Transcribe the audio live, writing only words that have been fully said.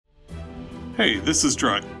Hey, this is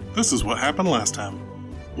Drug. This is what happened last time.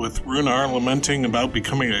 With Runar lamenting about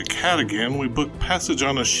becoming a cat again, we booked passage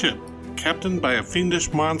on a ship, captained by a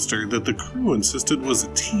fiendish monster that the crew insisted was a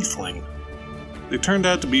tiefling. They turned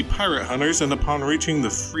out to be pirate hunters, and upon reaching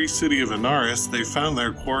the free city of Inaris, they found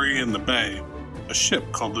their quarry in the bay, a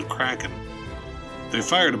ship called the Kraken. They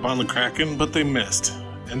fired upon the Kraken, but they missed,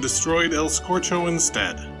 and destroyed El Scorcho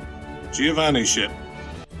instead, Giovanni's ship,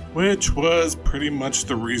 which was pretty much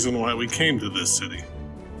the reason why we came to this city.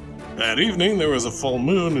 That evening, there was a full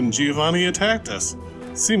moon, and Giovanni attacked us,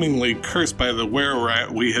 seemingly cursed by the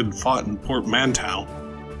were-rat we had fought in Port Mantau.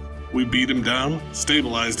 We beat him down,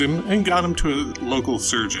 stabilized him, and got him to a local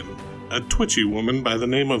surgeon, a twitchy woman by the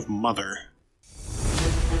name of Mother.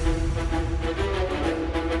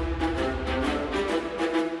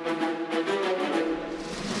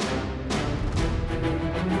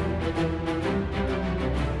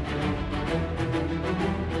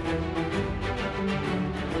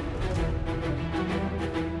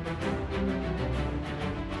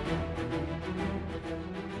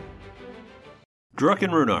 Druk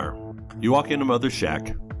and Runar. You walk into Mother's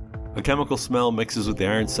shack. A chemical smell mixes with the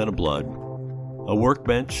iron scent of blood. A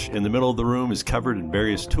workbench in the middle of the room is covered in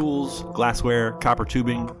various tools, glassware, copper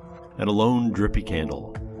tubing, and a lone drippy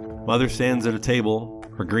candle. Mother stands at a table,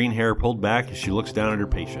 her green hair pulled back as she looks down at her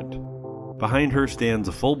patient. Behind her stands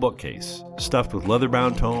a full bookcase, stuffed with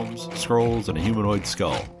leather-bound tomes, scrolls, and a humanoid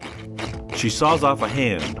skull. She saws off a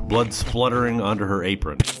hand, blood spluttering onto her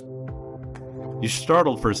apron. You're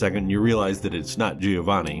startled for a second and you realize that it's not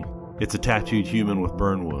Giovanni. It's a tattooed human with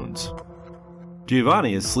burn wounds.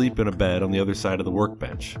 Giovanni is asleep in a bed on the other side of the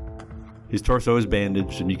workbench. His torso is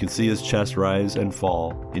bandaged and you can see his chest rise and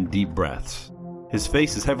fall in deep breaths. His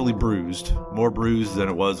face is heavily bruised, more bruised than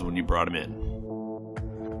it was when you brought him in.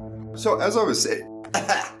 So as I was saying...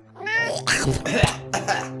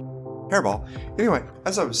 Hairball. Anyway,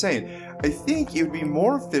 as I was saying, I think it would be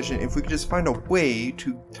more efficient if we could just find a way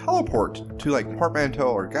to teleport to like Portmanteau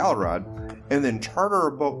or Galrod and then charter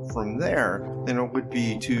a boat from there than it would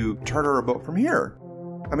be to charter a boat from here.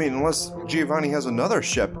 I mean, unless Giovanni has another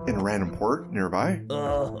ship in a random port nearby.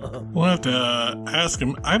 We'll have to ask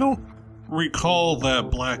him. I don't recall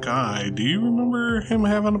that black eye. Do you remember him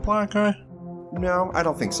having a black eye? No, I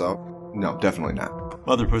don't think so. No, definitely not.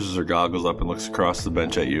 Mother pushes her goggles up and looks across the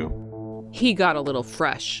bench at you. He got a little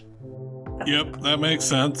fresh. Yep, that makes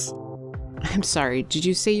sense. I'm sorry, did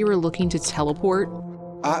you say you were looking to teleport?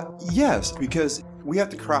 Yes, because we have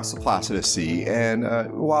to cross the Placidus Sea, and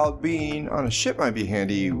while being on a ship might be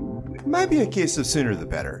handy, it might be a case of sooner the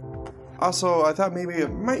better. Also, I thought maybe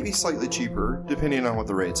it might be slightly cheaper, depending on what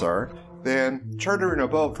the rates are, than chartering a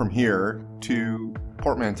boat from here to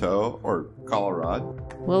Portmanteau or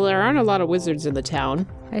Galrod. Well, there aren't a lot of wizards in the town.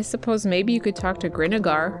 I suppose maybe you could talk to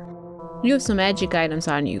Grinagar. You have some magic items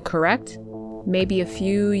on you, correct? Maybe a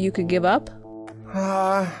few you could give up?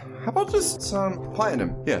 How about just some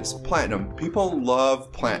platinum? Yes, platinum. People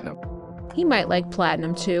love platinum. He might like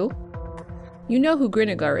platinum too. You know who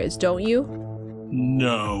Grinagar is, don't you?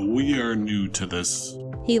 No, we are new to this.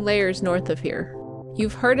 He layers north of here.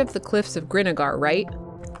 You've heard of the Cliffs of Grinagar, right?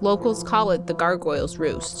 Locals call it the Gargoyle's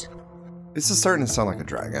Roost. This is starting to sound like a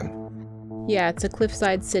dragon. Yeah, it's a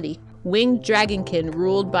cliffside city. Winged dragonkin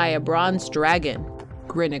ruled by a bronze dragon,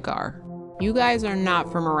 Grinagar. You guys are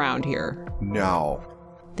not from around here. No.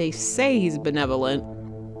 They say he's benevolent,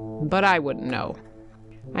 but I wouldn't know.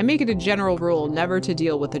 I make it a general rule never to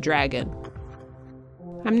deal with a dragon.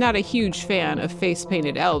 I'm not a huge fan of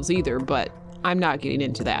face-painted elves either, but I'm not getting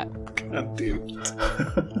into that. God damn it.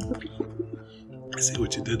 I see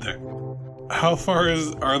what you did there. How far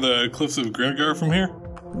are the Cliffs of Grinagar from here?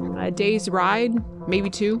 A day's ride, maybe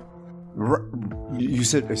 2. You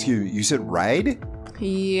said ride?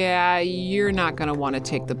 Yeah, you're not going to want to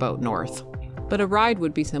take the boat north. But a ride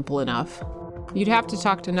would be simple enough. You'd have to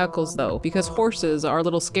talk to Knuckles, though, because horses are a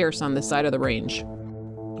little scarce on this side of the range.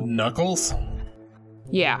 Knuckles?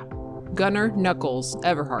 Yeah, Gunnar Knuckles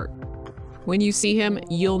Everhart. When you see him,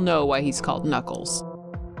 you'll know why he's called Knuckles.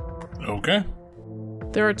 Okay.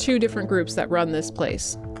 There are 2 different groups that run this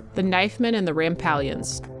place, the Knifemen and the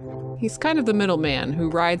Rampallions. He's kind of the middleman who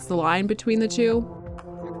rides the line between the 2.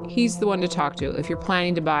 He's the one to talk to if you're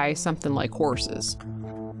planning to buy something like horses.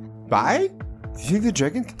 Buy? Do you think the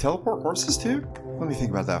dragon can teleport horses too? Let me think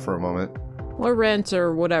about that for a moment. Or rent,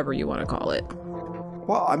 or whatever you want to call it.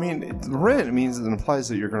 Well, I mean, rent means it implies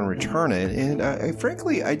that you're going to return it, and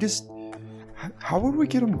frankly, how would we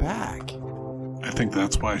get them back? I think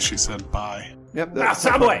that's why she said bye. Yep.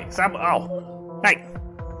 Subway! Oh, hey!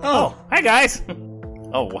 Oh, hey guys!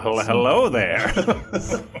 Oh, well, hello there.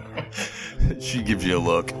 She gives you a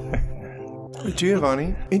look.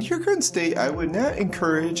 Giovanni, in your current state, I would not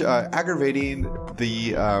encourage aggravating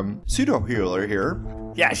the pseudo-healer here.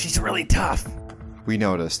 Yeah, she's really tough. We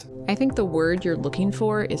noticed. I think the word you're looking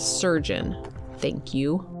for is surgeon. Thank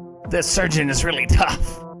you. This surgeon is really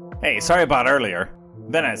tough. Hey, sorry about earlier.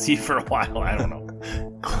 Been at sea for a while, I don't know.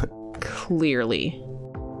 Clearly.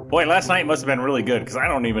 Boy, last night must have been really good, because I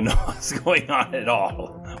don't even know what's going on at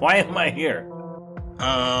all. Why am I here?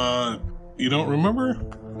 You don't remember?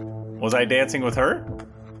 Was I dancing with her?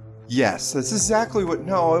 Yes, that's exactly what...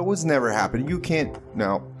 No, it was never happened. You can't...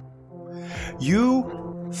 No.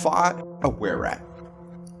 You fought a were-rat.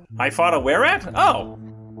 I fought a were-rat? Oh.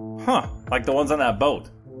 Huh, like the ones on that boat.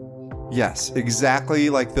 Yes, exactly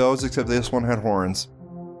like those, except this one had horns.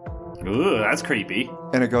 Ooh, that's creepy.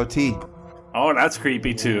 And a goatee. Oh, that's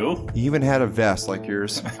creepy too. He even had a vest like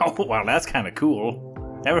yours. Oh, wow, that's kind of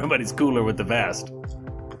cool. Everybody's cooler with the vest.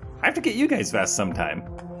 I have to get you guys vests sometime.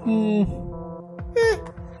 I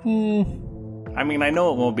mean, I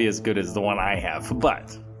know it won't be as good as the one I have,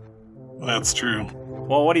 but... That's true.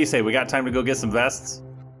 Well, what do you say? We got time to go get some vests?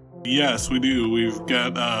 Yes, we do. We've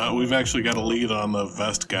actually got a lead on the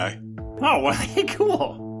vest guy. Oh, well, hey,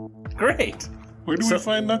 cool. Great. Where do we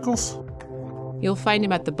find Knuckles? You'll find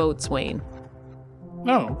him at the boatswain.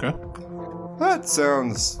 Oh, okay. That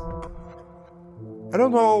sounds... I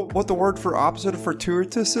don't know what the word for opposite of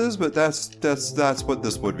fortuitous is, but that's what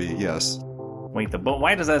this would be, yes. Wait, the boat?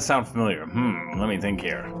 Why does that sound familiar? Let me think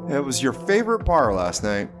here. It was your favorite bar last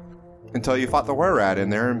night. Until you fought the were-rat in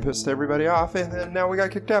there and pissed everybody off, and then now we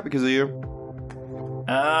got kicked out because of you. Oh,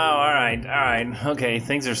 alright. Okay,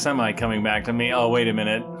 things are semi coming back to me. Oh, wait a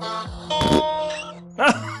minute.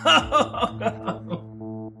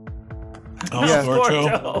 Yeah.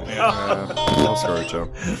 Scorcho. No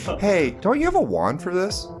Scorcho. Hey, don't you have a wand for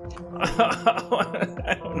this?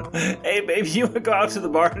 I don't know. Hey, babe, you want to go out to the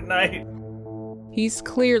bar tonight? He's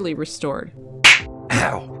clearly restored.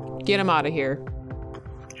 Ow. Get him out of here.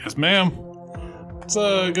 Yes, ma'am. Let's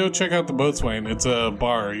go check out the boatswain. It's a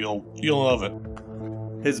bar. You'll love it.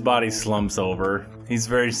 His body slumps over. He's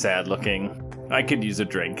very sad looking. I could use a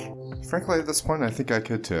drink. Frankly, at this point, I think I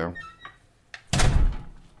could too.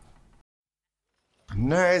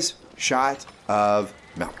 Nice shot of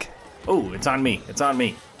milk. Oh, it's on me. It's on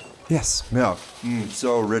me. Yes, milk.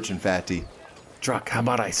 So rich and fatty. Druck, how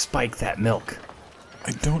about I spike that milk?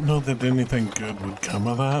 I don't know that anything good would come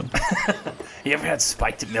of that. You ever had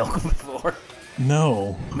spiked milk before?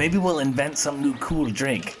 No. Maybe we'll invent some new cool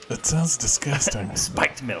drink. That sounds disgusting.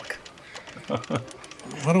 Spiked milk.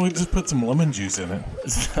 Why don't we just put some lemon juice in it?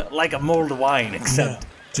 It's like a mulled wine, except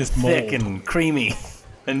just mold. thick and creamy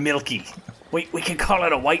and milky. We could call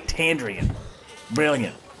it a white tangerine.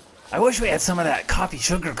 Brilliant. I wish we had some of that coffee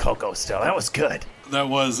sugar cocoa still. That was good. That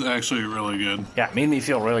was actually really good. Yeah, it made me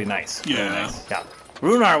feel really nice. Yeah. Really nice. Yeah.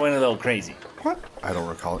 Runar went a little crazy. What? I don't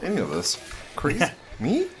recall any of this. Crazy?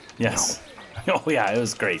 Me? Yes. No. Oh, yeah, it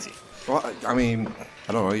was crazy. Well, I mean,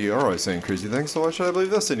 I don't know. You're always saying crazy things, so why should I believe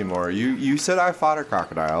this anymore? You said I fought a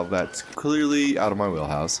crocodile. That's clearly out of my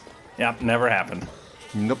wheelhouse. Yep, never happened.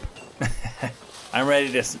 Nope. I'm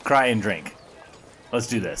ready to cry and drink. Let's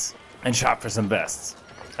do this. And shop for some vests.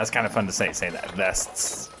 That's kind of fun to say. Say that.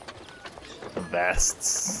 Vests.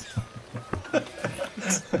 Vests. All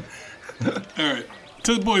right.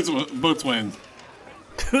 To the boatswain.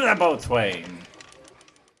 To the boatswain.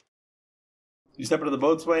 You step into the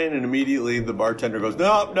boatswain, and immediately the bartender goes,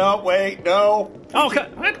 No, wait, no. Oh,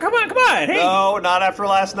 come on. Hey. No, not after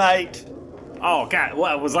last night. Oh, God.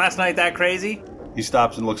 What, was last night that crazy? He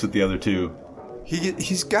stops and looks at the other two.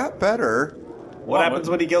 He's got better. What happens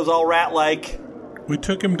when he goes all rat-like? We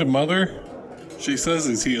took him to Mother. She says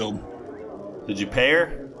he's healed. Did you pay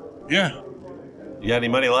her? Yeah. You got any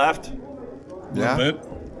money left? Yeah. A bit.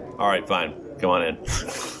 All right, fine. Come on in.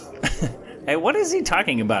 Hey, what is he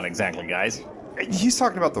talking about exactly, guys? He's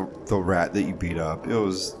talking about the rat that you beat up. It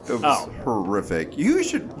was Oh. horrific. You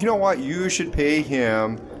know what? You should pay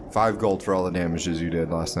him 5 gold for all the damages you did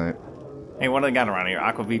last night. Hey, what do they got around here?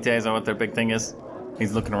 Aquavite, is that what their big thing is?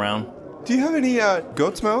 He's looking around. Do you have any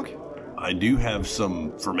goat's milk? I do have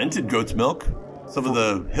some fermented goat's milk. Some of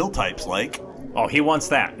the hill types like. Oh, he wants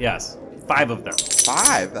that, yes. 5 of them.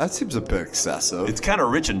 5? That seems a bit excessive. It's kind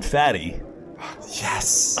of rich and fatty.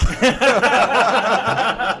 Yes.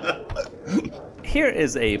 Here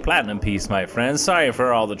is a platinum piece, my friend. Sorry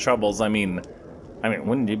for all the troubles. I mean,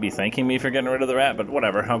 wouldn't you be thanking me for getting rid of the rat? But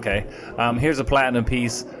whatever, okay. Here's a platinum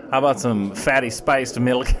piece. How about some fatty spiced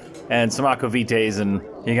milk and some aquavites, and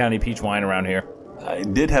you got any peach wine around here? I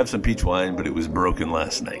did have some peach wine, but it was broken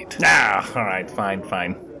last night. Ah, all right, fine.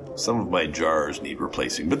 Some of my jars need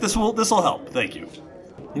replacing, but this will help. Thank you.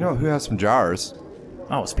 You know who has some jars?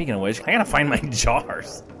 Oh, speaking of which, I gotta find my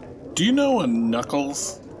jars. Do you know a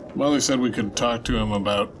Knuckles? Mother said we could talk to him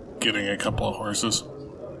about getting a couple of horses.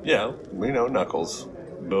 Yeah, we know Knuckles.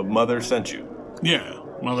 But Mother sent you. Yeah,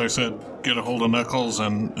 Mother said get a hold of Knuckles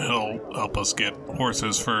and he'll help us get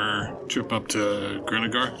horses for a trip up to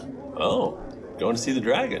Grinagar. Oh, going to see the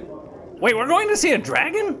dragon. Wait, we're going to see a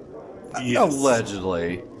dragon? Yes.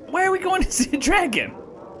 Allegedly. Why are we going to see a dragon?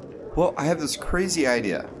 Well, I have this crazy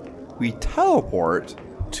idea. We teleport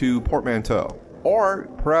to Portmanteau, or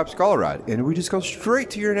perhaps Colorado, and we just go straight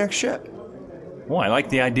to your next ship. Oh, I like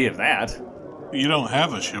the idea of that. You don't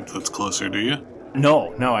have a ship that's closer, do you?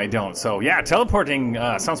 No, I don't. So, yeah, teleporting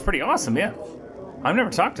sounds pretty awesome, yeah. I've never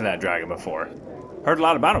talked to that dragon before. Heard a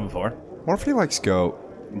lot about him before. What if he likes goat?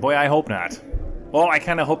 Boy, I hope not. Well, I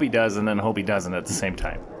kind of hope he does and then hope he doesn't at the same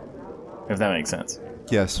time. If that makes sense.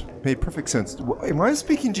 Yes, made perfect sense. Am I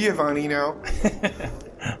speaking Giovanni now?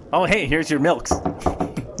 Oh, hey, here's your milks.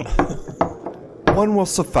 One will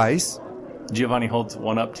suffice. Giovanni holds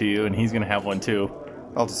one up to you, and he's going to have one too.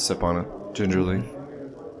 I'll just sip on it, gingerly.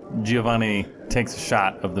 Giovanni takes a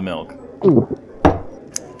shot of the milk.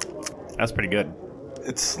 That's pretty good.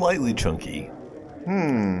 It's slightly chunky.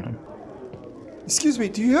 Excuse me,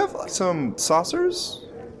 do you have some saucers?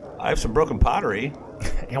 I have some broken pottery.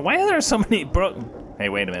 Yeah, why are there so many Hey,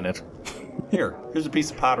 wait a minute. Here's a piece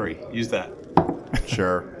of pottery. Use that.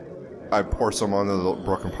 Sure. I pour some on the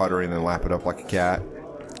broken pottery and then lap it up like a cat.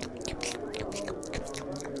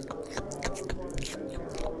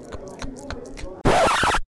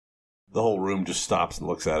 The whole room just stops and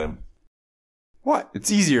looks at him. What?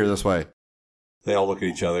 It's easier this way. They all look at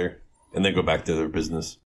each other, and then go back to their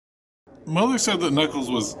business. Mother said that Knuckles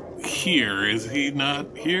was here. Is he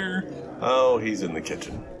not here? Oh, he's in the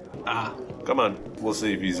kitchen. Ah. Come on, we'll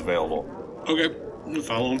see if he's available. Okay, we'll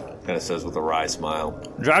follow him. Kind of says with a wry smile.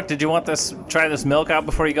 Jock, did you want try this milk out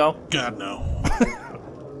before you go? God, no.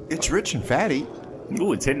 It's rich and fatty.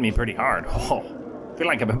 Ooh, it's hitting me pretty hard. Oh, I feel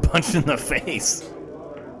like I've been punched in the face.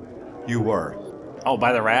 You were. Oh,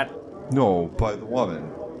 by the rat? No, by the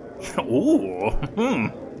woman. Ooh,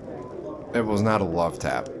 It was not a love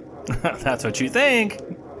tap. That's what you think.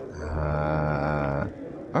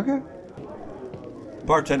 Okay.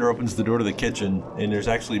 Bartender opens the door to the kitchen, and there's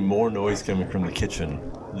actually more noise coming from the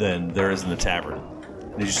kitchen than there is in the tavern.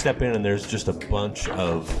 As you step in, and there's just a bunch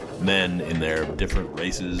of men in there, different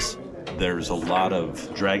races. There's a lot of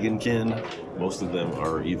dragonkin. Most of them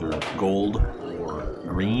are either gold or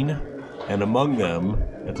green. And among them,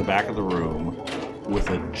 at the back of the room, with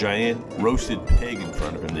a giant roasted pig in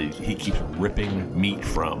front of him that he keeps ripping meat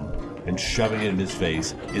from and shoving it in his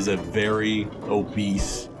face, is a very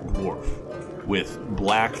obese dwarf with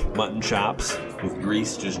black mutton chops with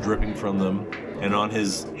grease just dripping from them. And on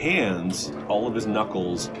his hands, all of his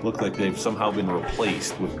knuckles look like they've somehow been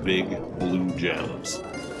replaced with big blue gems.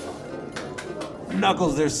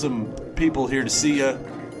 Knuckles, there's some people here to see you.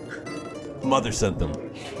 Mother sent them.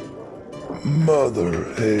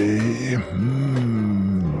 Mother, eh?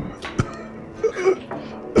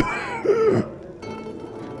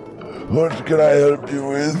 What can I help you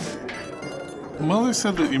with? Mother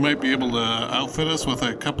said that you might be able to outfit us with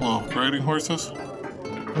a couple of riding horses.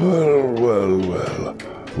 Well.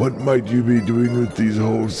 What might you be doing with these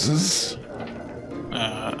horses?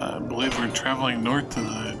 I believe we're traveling north to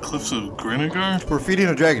the cliffs of Grinagar. We're feeding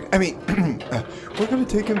a dragon. I mean, we're going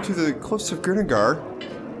to take him to the cliffs of Grinagar.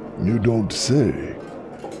 You don't say.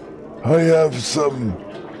 I have some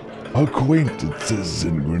acquaintances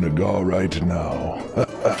in Grinagar right now.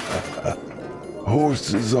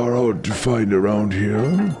 Horses are hard to find around here.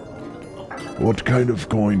 What kind of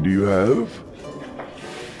coin do you have?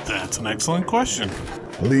 That's an excellent question.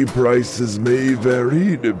 The prices may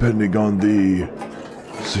vary depending on the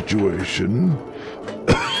situation.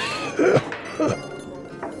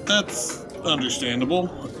 That's understandable.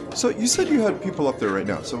 So you said you had people up there right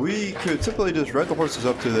now, so we could simply just ride the horses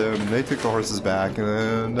up to them, they take the horses back,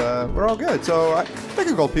 and we're all good. So I take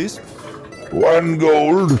a gold piece. 1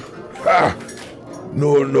 gold? Ha!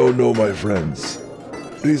 No, my friends.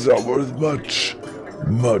 These are worth much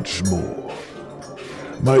more.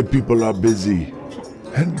 My people are busy,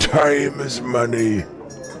 and time is money.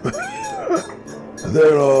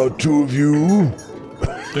 There are 2 of you.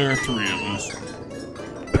 There are 3 of us.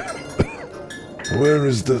 Where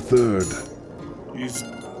is the 3rd? He's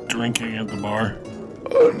drinking at the bar.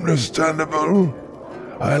 Understandable.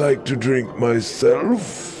 I like to drink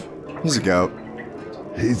myself. He's a goat.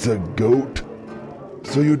 He's a goat?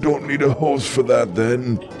 So you don't need a horse for that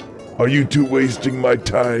then? Are you two wasting my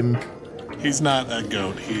time? He's not a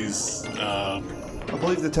goat. He's, I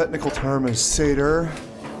believe the technical term is satyr.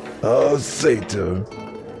 Oh, Satyr.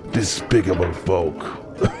 Despicable folk.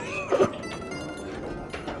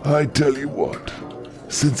 I tell you what,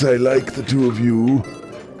 since I like the two of you,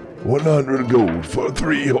 100 gold for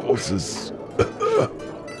 3 horses.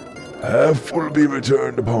 Half will be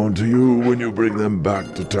returned upon to you when you bring them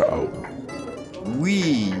back to town.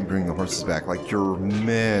 We bring the horses back, like your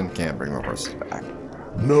men can't bring the horses back.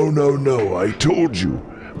 No, I told you,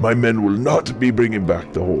 my men will not be bringing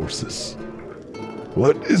back the horses.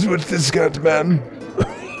 What is with this cat man?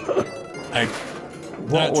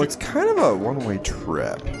 Well, it's kind of a one-way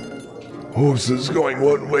trip. Horses going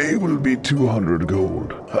one way will be 200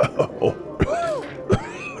 gold.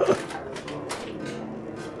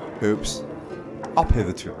 Oops. I'll pay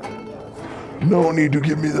the 200. No need to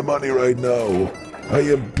give me the money right now. I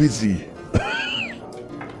am busy.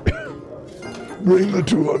 Bring the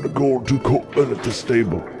 200 gold to Copeman at the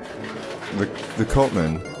stable. The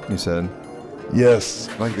coatman, you said? Yes,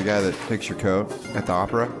 Like the guy that takes your coat at the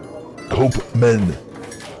opera? Copeman.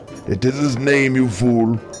 It is his name, you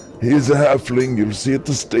fool. He is a halfling you'll see at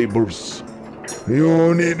the stables.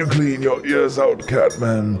 You need to clean your ears out,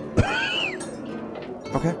 Catman.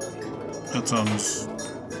 Okay. That sounds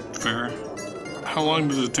fair. How long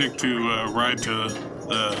does it take to ride to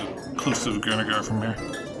the cliffs of Grenagar from here?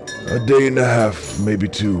 A day and a half, maybe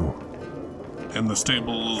 2. And the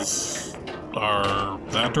stables are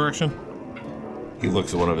that direction? He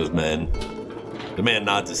looks at one of his men. The man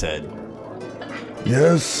nods his head.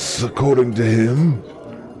 Yes, according to him.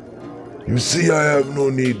 You see, I have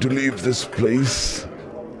no need to leave this place.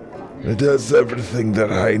 It has everything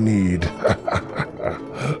that I need.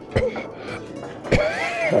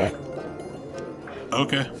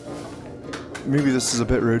 Okay. Maybe this is a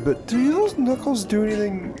bit rude, but do those knuckles do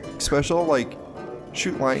anything special, like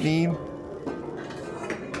shoot lightning?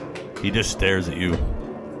 He just stares at you.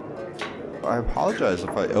 I apologize if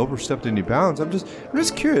I overstepped any bounds. I'm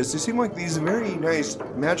just curious. They seem like these very nice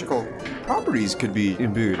magical properties could be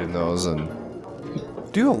imbued in those, and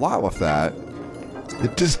do a lot with that.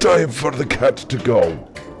 It is time for the cat to go.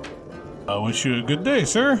 I wish you a good day,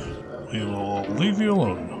 sir. We will leave you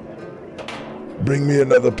alone. Bring me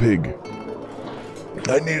another pig.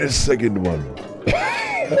 I need a second one.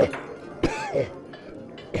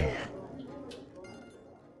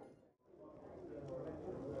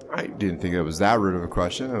 I didn't think it was that rude of a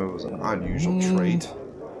question. It was an unusual trait.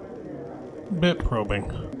 Bit probing.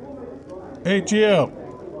 Hey, Gio.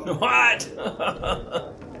 What?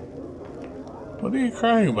 What are you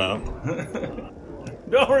crying about?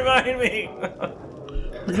 Don't remind me.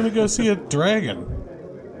 We're gonna go see a dragon.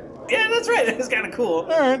 Yeah, that's right. That's kind of cool.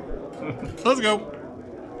 Alright. Let's go.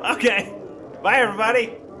 Okay. Bye,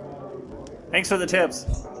 everybody. Thanks for the tips.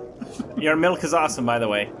 Your milk is awesome, by the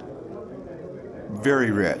way.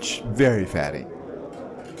 Very rich, very fatty.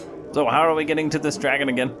 So, how are we getting to this dragon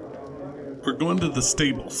again? We're going to the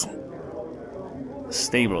stables.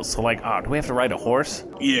 Stables. So, like, do we have to ride a horse?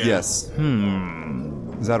 Yeah. Yes.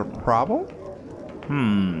 Is that a problem?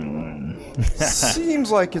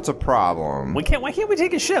 Seems like it's a problem. Why can't we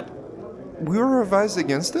take a ship? We were advised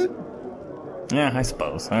against it? Yeah, I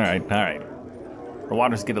suppose. All right. The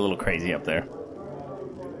waters get a little crazy up there.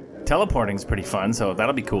 Teleporting's pretty fun, so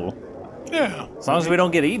that'll be cool. Yeah. As long as we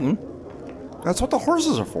don't get eaten. That's what the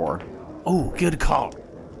horses are for. Oh, good call.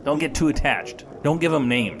 Don't get too attached. Don't give them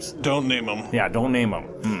names. Don't name them. Yeah, don't name them.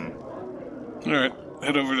 Alright.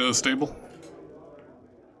 Head over to the stable.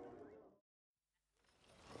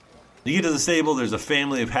 You get to the stable, there's a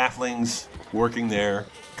family of halflings working there.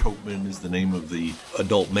 Copeman is the name of the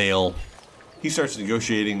adult male. He starts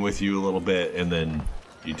negotiating with you a little bit, and then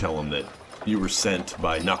you tell him that you were sent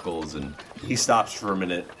by Knuckles, and he stops for a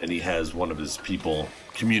minute, and he has one of his people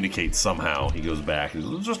communicate somehow. He goes back and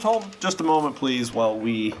says, just hold just a moment, please, while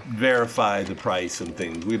we verify the price and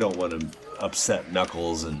things. We don't want to upset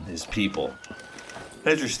Knuckles and his people.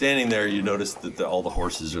 As you're standing there, you notice that all the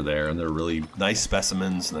horses are there, and they're really nice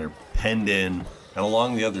specimens, and they're penned in. And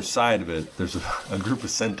along the other side of it, there's a group of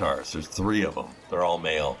centaurs. There's 3 of them. They're all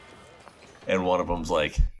male. And one of them's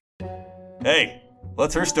like, hey,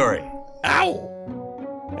 what's her story?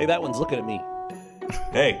 Ow! Hey, that one's looking at me.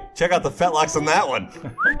 Hey, check out the fetlocks on that one.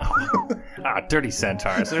 Dirty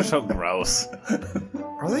centaurs. They're so gross.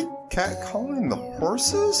 Are they catcalling the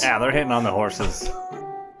horses? Yeah, they're hitting on the horses.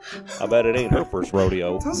 I bet it ain't her first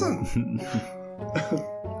rodeo. Doesn't.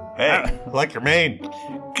 Hey, I like your mane.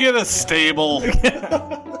 Get a stable.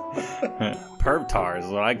 Pervtars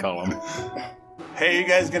is what I call them. Hey, you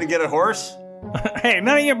guys gonna get a horse? Hey,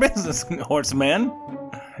 none of your business, horseman.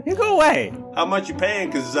 You go away. How much you paying?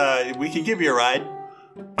 Because we can give you a ride.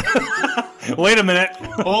 Wait a minute.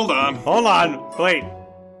 Hold on. Hold on. Wait.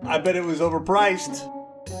 I bet it was overpriced.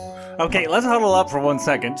 Okay, let's huddle up for 1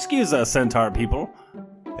 second. Excuse us, centaur people.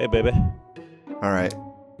 Hey, baby. All right.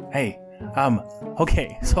 Hey,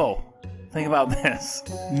 okay, so think about this.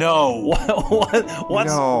 No.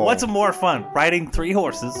 What's more fun? Riding 3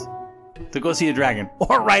 horses to go see a dragon,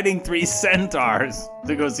 or riding 3 centaurs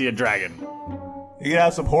to go see a dragon? You can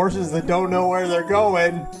have some horses that don't know where they're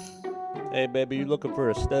going. Hey, baby, you looking for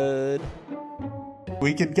a stud?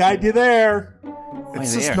 We can guide you there.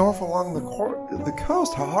 It's just north along the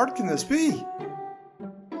coast. How hard can this be?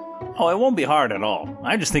 Oh, it won't be hard at all.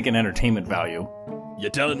 I'm just thinking entertainment value. You're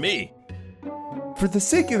telling me? For the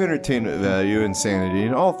sake of entertainment value and sanity,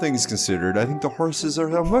 and all things considered, I think the horses are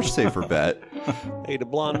a much safer bet. Hey, the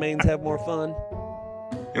blonde mains have more fun.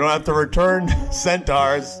 You don't have to return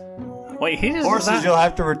centaurs. Wait, he just Horses you'll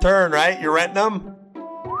have to return, right? You're renting them?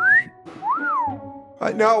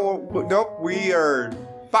 Nope, we are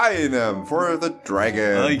buying them for the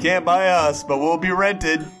dragon. Well, you can't buy us, but we'll be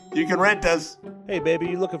rented. You can rent us. Hey, baby,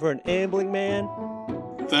 you looking for an ambling man?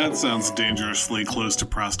 That sounds dangerously close to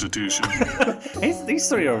prostitution. These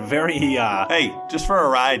 3 are very, Hey, just for a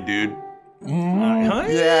ride, dude. that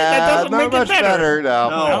Yeah, doesn't not make much it better.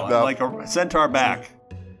 No. Like a centaur back.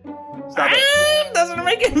 Stop it. Doesn't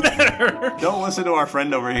make it better. Don't listen to our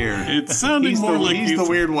friend over here. It's sounding more like he's the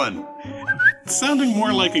weird one. It's sounding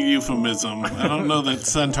more like a euphemism. I don't know that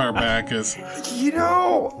centaur back is. You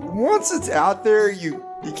know, once it's out there, you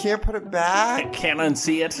can't put it back. Can't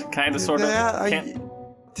unsee it, kind of, sort of.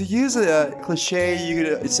 To use a cliche, you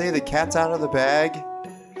could say the cat's out of the bag.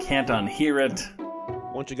 Can't unhear it.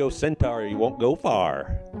 Once you go centaur, you won't go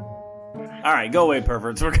far. All right, go away,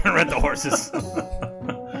 perverts. We're gonna rent the horses.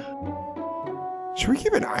 Should we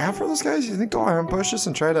keep an eye out for those guys? You think they'll ambush us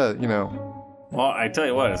and try to, Well, I tell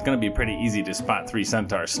you what, it's gonna be pretty easy to spot 3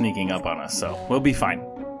 centaurs sneaking up on us, so we'll be fine.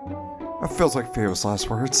 That feels like famous last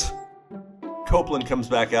words. Copeland comes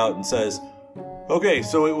back out and says, okay,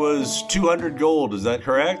 so it was 200 gold, is that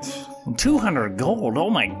correct? 200 gold? Oh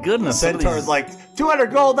my goodness. Centaur's like,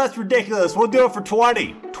 200 gold? That's ridiculous. We'll do it for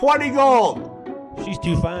 20. 20 gold. She's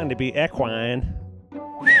too fine to be equine.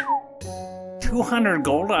 200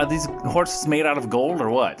 gold? Are these horses made out of gold or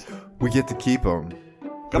what? We get to keep them.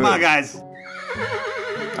 Come on, guys.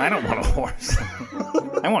 I don't want a horse.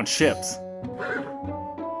 I want ships.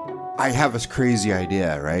 I have this crazy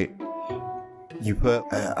idea, right? You put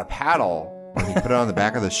a paddle and you put it on the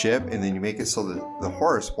back of the ship, and then you make it so that the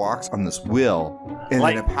horse walks on this wheel, and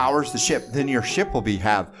then it powers the ship. Then your ship will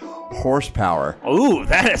have horsepower. Ooh,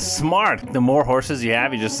 that is smart. The more horses you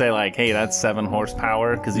have, you just say like, "Hey, that's 7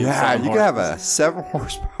 horsepower." Because you can have a 7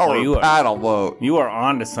 horsepower paddle boat. You are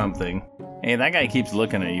onto something. Hey, that guy keeps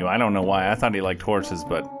looking at you. I don't know why. I thought he liked horses,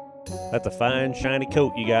 but that's a fine, shiny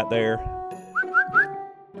coat you got there.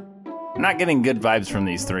 I'm not getting good vibes from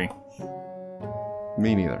these 3.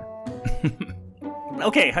 Me neither.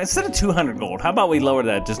 Okay, instead of 200 gold, how about we lower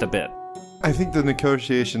that just a bit? I think the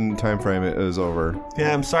negotiation time frame is over.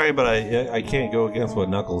 Yeah, I'm sorry, but I can't go against what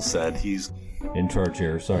Knuckles said. He's in charge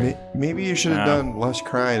here. Sorry. Maybe you should have done less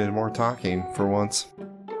crying and more talking for once.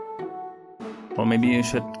 Well, maybe you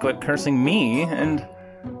should quit cursing me, and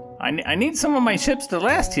I need some of my ships to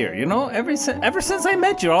last here, you know? Ever since I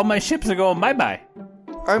met you, all my ships are going bye-bye.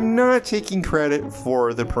 I'm not taking credit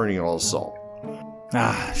for the perennial assault.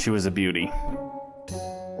 Ah, she was a beauty.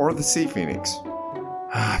 Or the Sea Phoenix.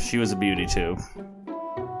 Ah, she was a beauty, too.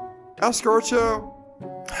 El Scorcho?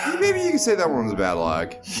 Maybe you can say that one was a bad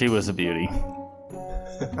luck. She was a beauty.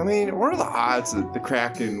 I mean, what are the odds that the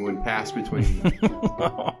Kraken would pass between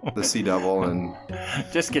the Sea Devil and...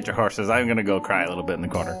 Just get your horses. I'm going to go cry a little bit in the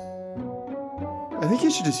corner. I think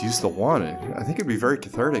you should just use the wand. I think it'd be very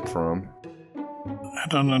cathartic for him. I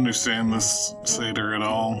don't understand this satyr at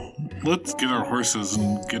all. Let's get our horses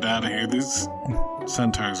and get out of here. These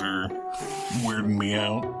centaurs are weirding me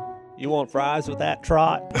out. You want fries with that,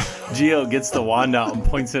 Trot? Geo gets the wand out and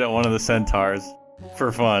points it at one of the centaurs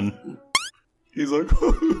for fun. He's like...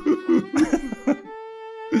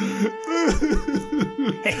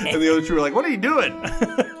 And the other two are like, what are you doing?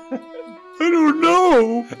 I don't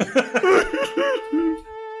know.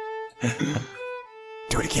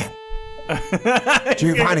 Do it again.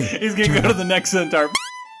 Giovanni. He's going to go to the next centaur.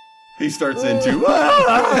 He starts into...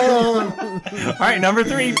 All right, number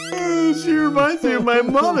 3. She reminds me of my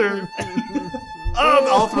mother.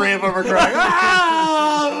 All 3 of them are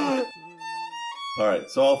crying. All right,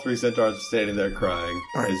 so all 3 centaurs are standing there crying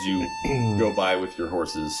as you go by with your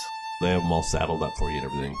horses. They have them all saddled up for you and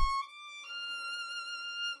everything.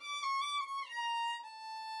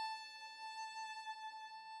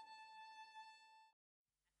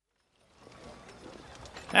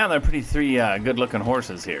 Yeah, they're pretty three good-looking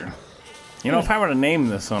horses here. You know, if I were to name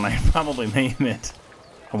this one, I'd probably name it...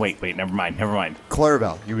 Oh, wait, never mind.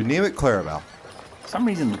 Clarabelle. You would name it Clarabelle. For some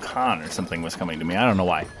reason, Lucan or something was coming to me. I don't know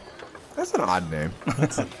why. That's an odd name.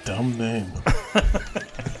 That's a dumb name.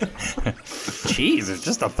 Jeez, it's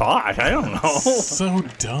just a thought. I don't know. So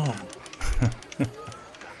dumb.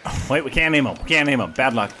 Wait, we can't name him.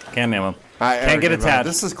 Bad luck. Can't name him. Can't get attached.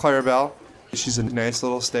 This is Clarabelle. She's a nice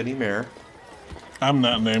little steady mare. I'm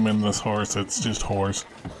not naming this horse. It's just horse.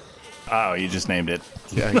 Oh, you just named it.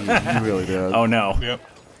 Yeah, you really did. Oh, no. Yep.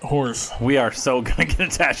 Horse. We are so going to get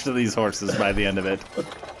attached to these horses by the end of it.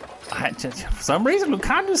 For some reason,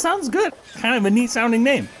 Lucan just sounds good. Kind of a neat sounding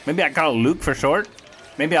name. Maybe I call it Luke for short.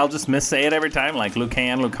 Maybe I'll just missay it every time, like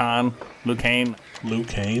Lucan.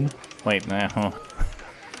 Lucane? Wait, nah.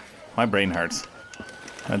 My brain hurts.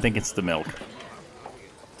 I think it's the milk.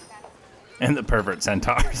 And the pervert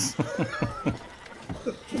centaurs.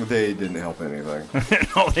 They didn't help anything.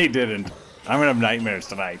 No, they didn't. I'm going to have nightmares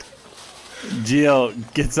tonight. Gio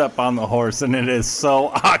gets up on the horse, and it is so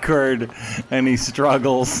awkward, and he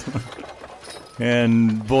struggles.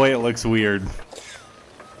 And boy, it looks weird.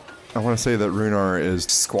 I want to say that Runar is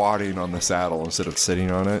squatting on the saddle instead of sitting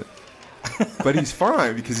on it. But he's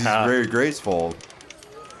fine because he's very graceful.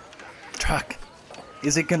 Truck,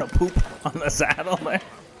 is it going to poop on the saddle there?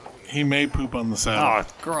 He may poop on the Oh, saddle.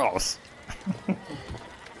 it's gross.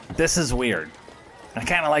 This is weird. I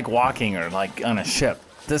kind of like walking or like on a ship.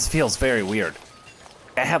 This feels very weird.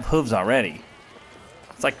 I have hooves already.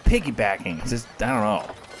 It's like piggybacking. It's just, I don't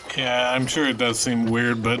know. Yeah, I'm sure it does seem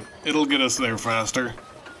weird, but it'll get us there faster.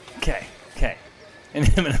 Okay. And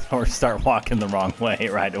him and his horse start walking the wrong way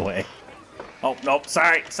right away. Oh, nope,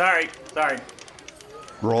 sorry.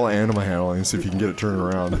 Roll animal handling, see if you can get it turned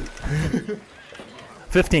around.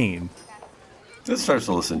 15. It starts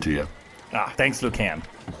to listen to you. Ah, thanks, Lucan.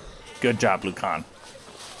 Good job, Lucan.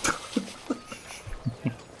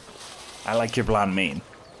 I like your blonde mane.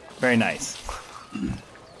 Very nice.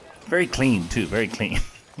 Very clean, too. Very clean.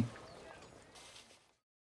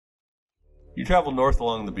 You travel north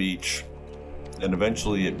along the beach, and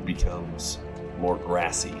eventually it becomes more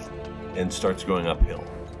grassy and starts going uphill.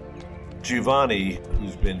 Giovanni,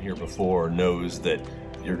 who's been here before, knows that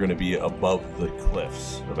you're going to be above the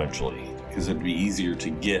cliffs eventually, because it'd be easier to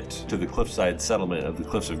get to the cliffside settlement of the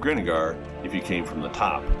Cliffs of Grinagar if you came from the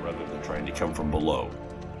top rather than trying to come from below.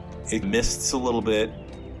 It mists a little bit,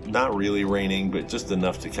 not really raining, but just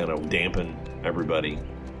enough to kind of dampen everybody.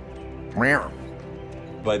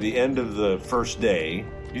 By the end of the first day,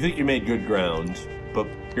 you think you made good ground, but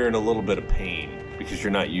you're in a little bit of pain because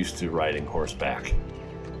you're not used to riding horseback.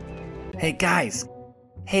 Hey, guys.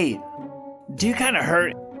 Hey, do you kind of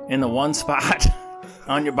hurt in the one spot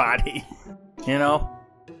on your body? You know?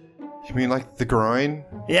 You mean like the groin?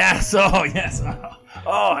 Yes. Oh,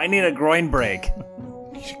 I need a groin break.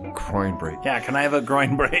 Groin break. Yeah, can I have a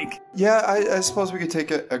groin break? Yeah, I suppose we could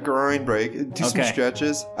take a groin break, do some Okay.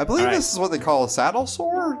 stretches. I believe All right. this is what they call a saddle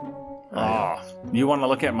sore. Oh, you want to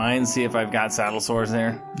look at mine, see if I've got saddle sores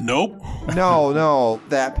there? Nope. No,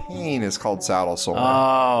 that pain is called saddle sore.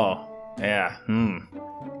 Oh, yeah. All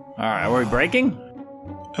right, are we breaking?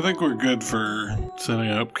 I think we're good for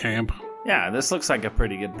setting up camp. Yeah, this looks like a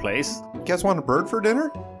pretty good place. You guys want a bird for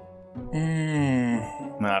dinner?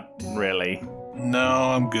 Not really. No,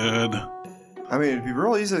 I'm good. I mean, it'd be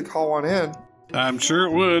real easy to call one in. I'm sure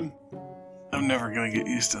it would. I'm never gonna get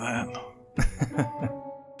used to that.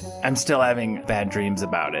 I'm still having bad dreams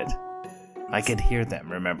about it. I could hear them,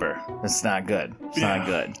 remember? It's not good. It's not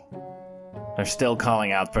good. They're still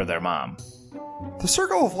calling out for their mom. The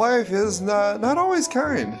circle of life is not always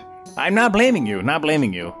kind. I'm not blaming you,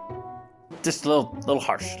 Just a little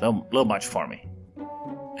harsh, a little much for me.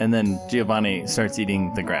 And then Giovanni starts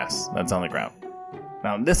eating the grass that's on the ground.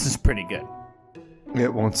 Now, this is pretty good.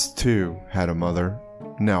 It once too had a mother.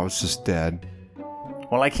 Now it's just dead.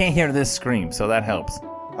 Well, I can't hear this scream, so that helps.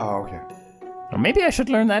 Oh, okay. Or maybe I should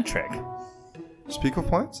learn that trick. Speak of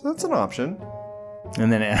plants? That's an option.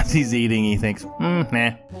 And then as he's eating, he thinks, nah,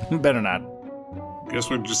 better not. Guess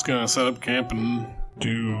we're just gonna set up camp and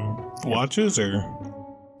do watches, or?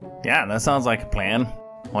 Yeah, that sounds like a plan.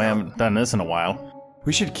 Well, I haven't done this in a while.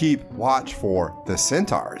 We should keep watch for the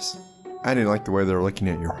centaurs. I didn't like the way they were looking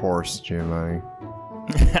at your horse, Giovanni.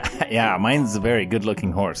 Yeah, mine's a very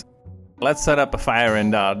good-looking horse. Let's set up a fire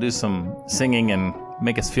and do some singing and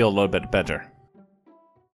make us feel a little bit better.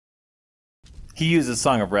 He uses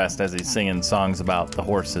Song of Rest as he's singing songs about the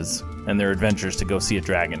horses and their adventures to go see a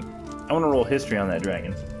dragon. I want to roll history on that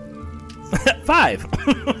dragon. 5!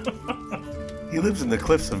 He lives in the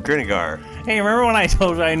cliffs of Grinigar. Hey, remember when I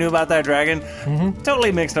told you I knew about that dragon? Mm-hmm.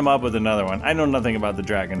 Totally mixed him up with another one. I know nothing about the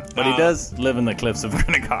dragon, but he does live in the cliffs of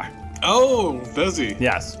Grinigar. Oh, does he?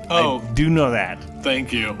 Yes. Oh. I do know that.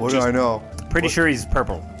 Thank you. What do I know? Pretty sure he's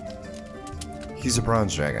purple. He's a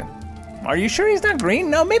bronze dragon. Are you sure he's not green?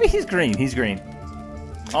 No, maybe he's green. He's green.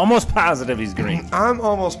 Almost positive he's green. I'm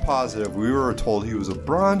almost positive we were told he was a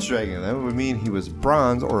bronze dragon. That would mean he was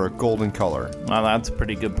bronze or a golden color. Well, that's a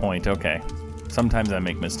pretty good point. Okay. Sometimes I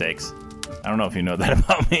make mistakes. I don't know if you know that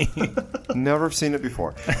about me. Never seen it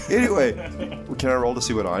before. Anyway, can I roll to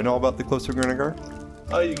see what I know about the cliffs of Grinigar?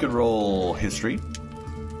 You could roll history.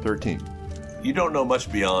 13. You don't know much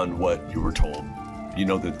beyond what you were told. You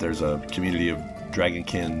know that there's a community of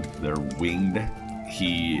dragonkin. They're winged.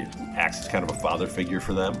 He acts as kind of a father figure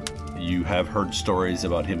for them. You have heard stories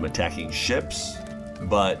about him attacking ships,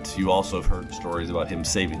 but you also have heard stories about him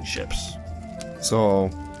saving ships. So,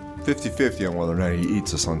 50-50 on whether or not he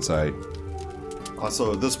eats us on sight.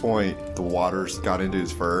 Also, at this point, the water's got into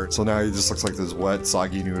his fur, so now he just looks like this wet,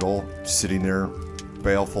 soggy noodle, sitting there,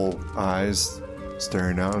 baleful eyes,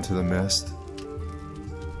 staring out into the mist.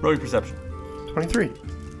 Roll your perception. 23.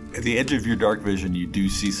 At the edge of your dark vision, you do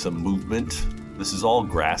see some movement. This is all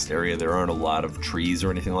grassed area. There aren't a lot of trees or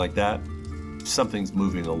anything like that. Something's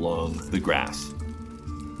moving along the grass.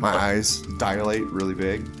 My eyes dilate really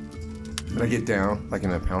big. And I get down, like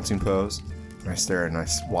in a pouncing pose, and I stare and I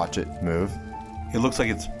watch it move. It looks like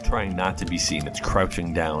it's trying not to be seen. It's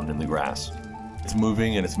crouching down in the grass. It's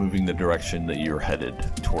moving, and it's moving the direction that you're headed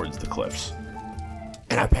towards the cliffs.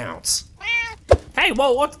 And I pounce. Hey,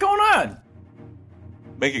 whoa, what's going on?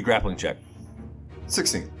 Make a grappling check.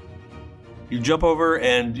 16. You jump over,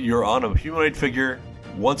 and you're on a humanoid figure.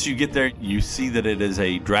 Once you get there, you see that it is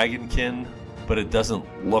a dragonkin, but it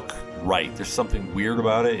doesn't look right. There's something weird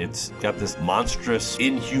about it. It's got this monstrous,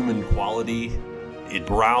 inhuman quality. It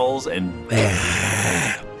growls and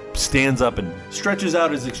stands up and stretches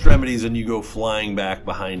out his extremities, and you go flying back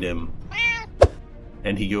behind him.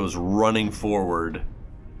 And he goes running forward,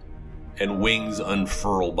 and wings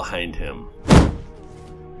unfurl behind him.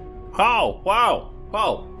 Oh, whoa,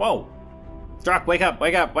 whoa, whoa. Drock, wake up,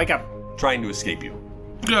 wake up, wake up. Trying to escape you.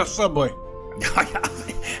 Yeah, Subway.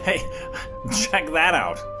 Hey, check that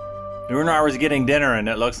out. Runar was getting dinner, and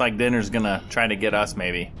it looks like dinner's gonna try to get us,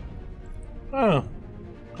 maybe. Oh.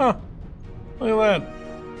 Huh. Look at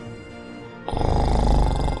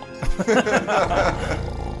that.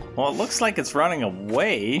 Well, it looks like it's running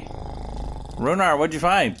away. Runar, what'd you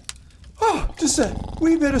find? Oh, just a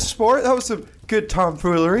wee bit of sport. That was some good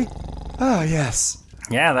tomfoolery. Ah, yes.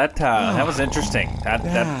 Yeah, that was interesting.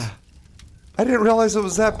 Yeah. I didn't realize it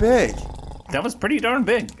was that big. That was pretty darn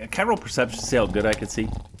big. Can I roll perception to see how good I could see?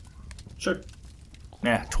 Sure.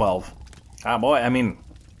 Yeah, 12. Ah, boy, I mean,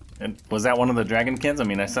 was that one of the dragonskin? I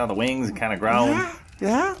mean, I saw the wings and kind of growled.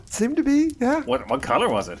 Yeah, seemed to be, yeah. What color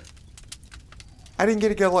was it? I didn't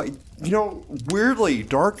get a good light. You know, weirdly,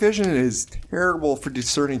 dark vision is terrible for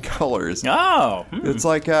discerning colors. Oh. It's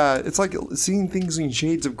like seeing things in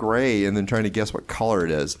shades of gray and then trying to guess what color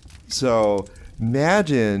it is. So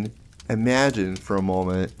imagine for a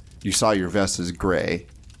moment you saw your vest is gray.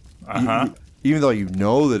 Uh-huh. Even though you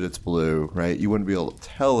know that it's blue, right? You wouldn't be able to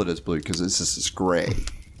tell that it's blue because it's just this gray.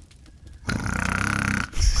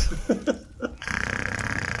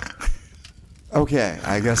 Okay,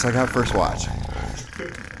 I guess I got first watch.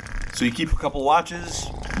 So you keep a couple watches.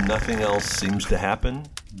 Nothing else seems to happen.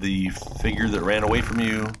 The figure that ran away from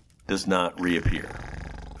you does not reappear.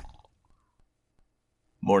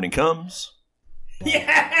 Morning comes.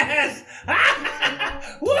 Yes!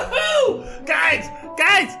 Woohoo!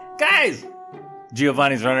 Guys!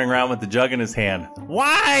 Giovanni's running around with the jug in his hand.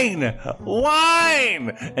 Wine!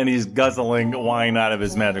 And he's guzzling wine out of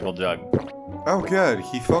his magical jug. Oh, good.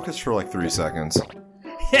 He focused for like 3 seconds.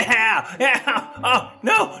 Yeah! Oh,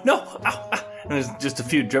 no! And there's just a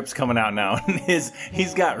few drips coming out now. And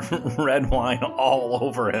he's got red wine all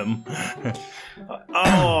over him.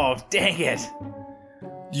 Oh, dang it.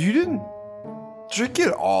 You didn't drink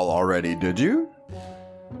it all already, did you?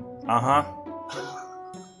 Uh-huh.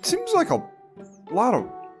 Seems like a lot of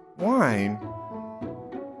wine.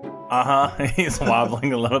 Uh-huh. He's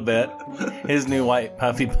wobbling a little bit. His new white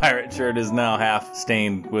puffy pirate shirt is now half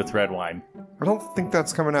stained with red wine. I don't think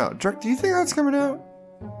that's coming out. Drek, do you think that's coming out?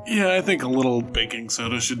 Yeah, I think a little baking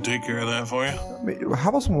soda should take care of that for you. I mean, how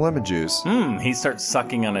about some lemon juice? He starts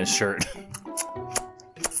sucking on his shirt.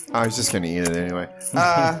 I was just gonna eat it anyway.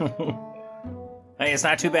 Hey, it's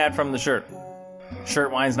not too bad from the shirt.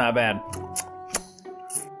 Shirt wine's not bad.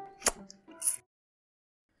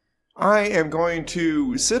 I am going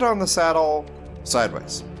to sit on the saddle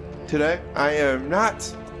sideways. today. I am not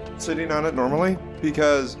sitting on it normally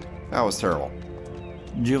because that was terrible.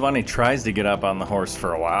 Giovanni tries to get up on the horse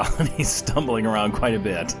for a while, and he's stumbling around quite a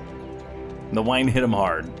bit. The wine hit him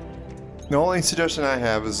hard. The only suggestion I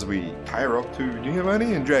have is we tie a rope to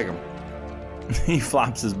Giovanni and drag him. He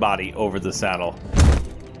flops his body over the saddle.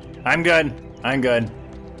 I'm good.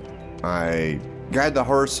 I guide the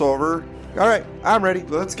horse over. All right, I'm ready.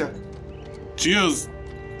 Let's go. Geo's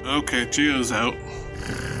out.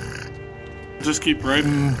 Just keep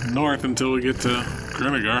riding north until we get to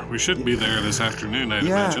Grenagar. We shouldn't be there this afternoon, I'd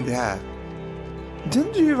imagine. Yeah.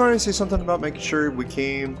 Didn't Giovanni say something about making sure we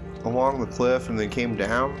came along the cliff and then came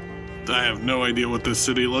down? I have no idea what this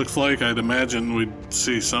city looks like. I'd imagine we'd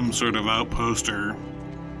see some sort of outpost or...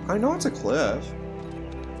 I know it's a cliff.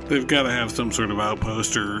 They've got to have some sort of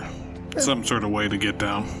outpost or some sort of way to get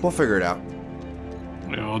down. We'll figure it out.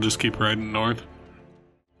 Yeah, I'll just keep riding north.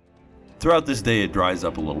 Throughout this day, it dries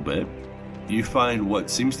up a little bit. You find what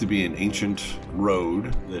seems to be an ancient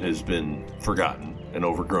road that has been forgotten and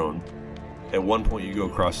overgrown. At one point, you go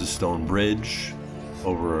across a stone bridge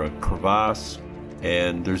over a crevasse,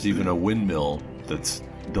 and there's even a windmill that's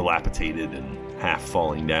dilapidated and half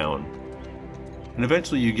falling down. And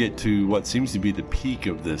eventually you get to what seems to be the peak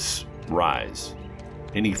of this rise.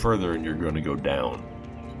 Any further and you're going to go down.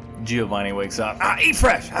 Giovanni wakes up. Eat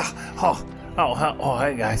fresh!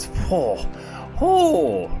 Hey guys.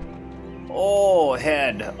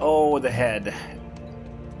 Head. Oh, the head.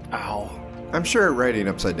 Ow. I'm sure riding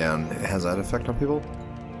upside down has that effect on people.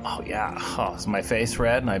 Oh, yeah. Oh, is my face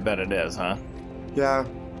red? I bet it is, huh? Yeah.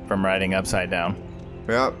 From riding upside down.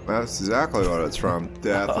 Yeah, that's exactly what it's from.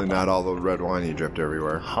 Definitely not all the red wine you dripped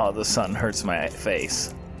everywhere. Oh, the sun hurts my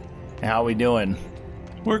face. How we doing?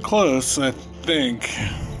 We're close, I think.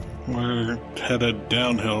 We're headed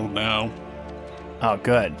downhill now. Oh,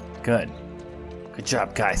 good. Good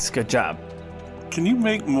job, guys. Good job. Can you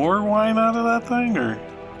make more wine out of that thing, or?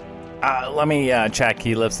 Let me check.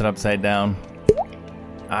 He lifts it upside down.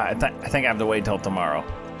 I think I have to wait till tomorrow.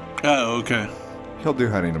 Oh, okay. He'll do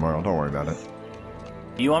honey tomorrow. Don't worry about it.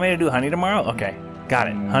 You want me to do honey tomorrow? Okay. Got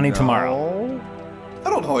it. Honey tomorrow. I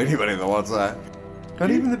don't know anybody that wants that.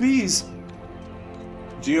 Not even the bees.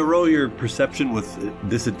 Geo, roll your perception with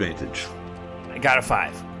disadvantage. I got a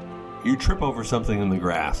 5. You trip over something in the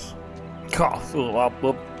grass. Cough.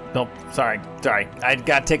 Nope. Sorry. I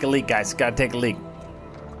gotta take a leak, guys. Gotta take a leak.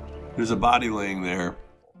 There's a body laying there.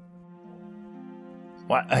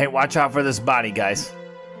 Hey, watch out for this body, guys.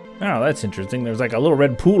 Oh, that's interesting. There's like a little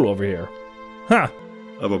red pool over here. Huh.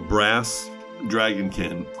 Of a brass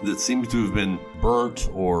dragonkin that seems to have been burnt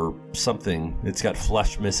or something. It's got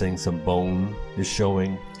flesh missing, some bone is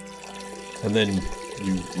showing. And then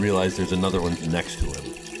you realize there's another one next to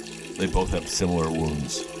him. They both have similar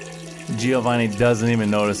wounds. Giovanni doesn't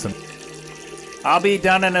even notice him. I'll be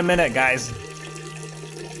done in a minute, guys.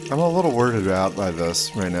 I'm a little weirded out by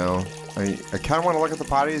this right now. I kind of want to look at the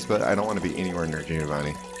bodies, but I don't want to be anywhere near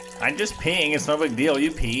Giovanni. I'm just peeing. It's no big deal.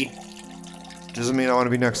 You pee. Doesn't mean I want to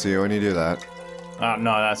be next to you when you do that.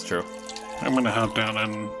 No, that's true. I'm gonna hop down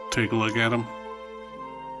and take a look at him.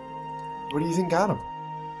 What do you think got him?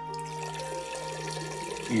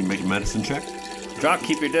 You can make a medicine check. Drunk,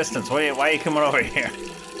 keep your distance. Why are you coming over here?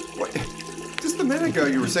 What? Just a minute ago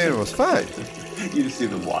you were saying it was fine. You just see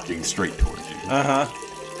them walking straight towards you.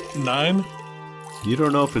 9? You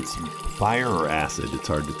don't know if it's fire or acid. It's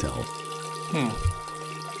hard to tell.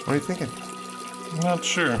 What are you thinking? Not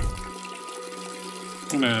sure.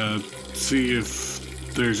 I'm gonna see if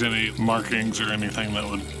there's any markings or anything that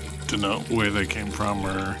would denote where they came from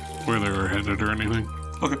or where they were headed or anything.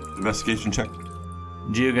 Okay, investigation check.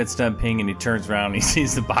 Gio gets done peeing and he turns around and he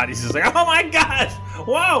sees the bodies. He's like, oh my gosh!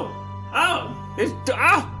 Whoa! Oh! There's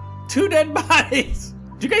 2 dead bodies!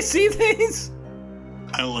 Did you guys see these?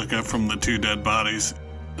 I look up from the 2 dead bodies.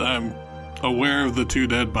 I'm aware of the 2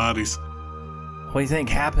 dead bodies. What do you think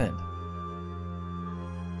happened?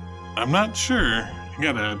 I'm not sure. I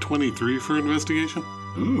got a 23 for investigation.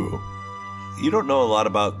 Ooh. You don't know a lot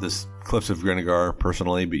about this Cliffs of Grenagar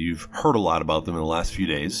personally, but you've heard a lot about them in the last few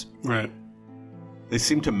days. Right. They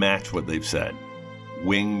seem to match what they've said.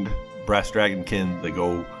 Winged brass dragonkin, they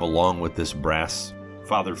go along with this brass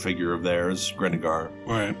father figure of theirs, Grenagar.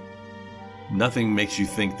 Right. Nothing makes you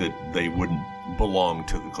think that they wouldn't belong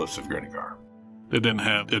to the Cliffs of Grenagar. They didn't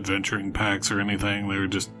have adventuring packs or anything. They were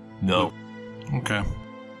just... No. Okay.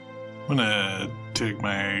 I'm gonna take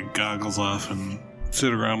my goggles off and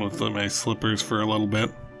sit around with my slippers for a little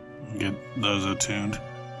bit. Get those attuned.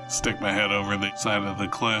 Stick my head over the side of the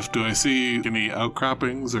cliff. Do I see any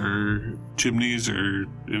outcroppings or chimneys or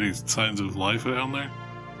any signs of life down there?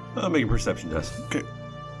 Make a perception test. Okay.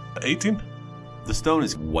 18? The stone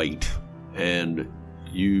is white, and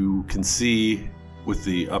you can see with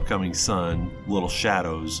the upcoming sun little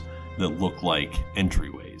shadows that look like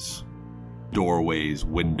entryways, doorways,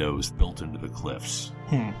 windows built into the cliffs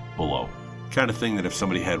below. Kind of thing that if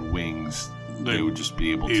somebody had wings, they would just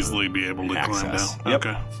be able to easily be able to access. climb down. Yep.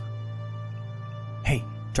 Okay. Hey,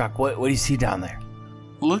 Chuck, what do you see down there?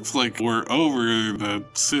 Looks like we're over the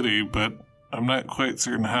city, but I'm not quite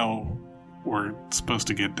certain how we're supposed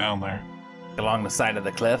to get down there. Along the side of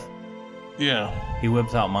the cliff? Yeah. He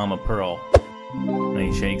whips out Mama Pearl, and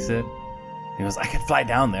he shakes it. He goes, I could fly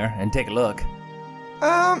down there and take a look.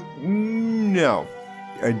 No.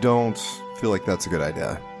 I don't feel like that's a good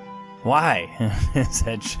idea. Why? His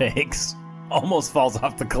head shakes. Almost falls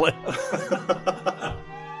off the cliff.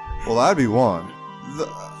 Well, that'd be one. The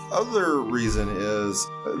other reason is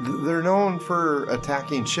they're known for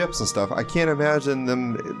attacking ships and stuff. I can't imagine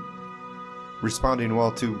them responding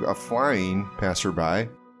well to a flying passerby.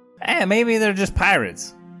 Maybe they're just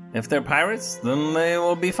pirates. If they're pirates, then they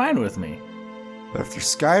will be fine with me. But if they're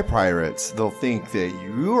sky pirates, they'll think that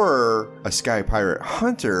you're a sky pirate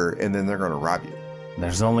hunter, and then they're going to rob you.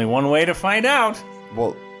 There's only one way to find out.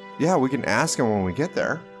 Well, yeah, we can ask them when we get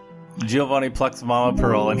there. Giovanni plucks Mama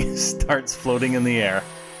Pearl and he starts floating in the air.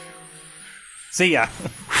 See ya.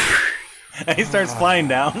 And he starts flying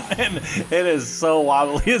down, and it is so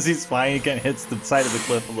wobbly as he's flying, he kind of hits the side of the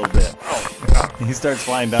cliff a little bit. He starts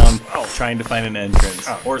flying down, trying to find an entrance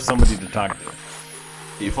or somebody to talk to.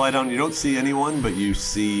 You fly down, you don't see anyone, but you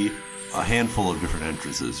see a handful of different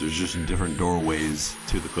entrances. There's just different doorways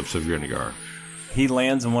to the cliffs of Grenagar. He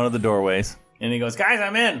lands in one of the doorways, and he goes, guys,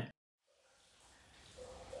 I'm in.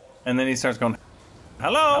 And then he starts going,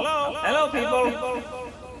 hello people.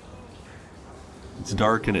 It's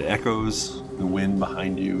dark and it echoes. The wind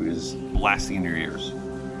behind you is blasting in your ears.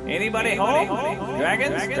 Anybody home?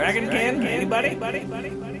 Dragon can? Anybody?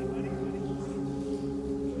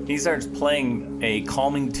 He starts playing a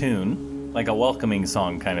calming tune, like a welcoming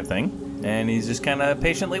song kind of thing, and he's just kind of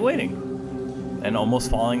patiently waiting and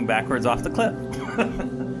almost falling backwards off the cliff.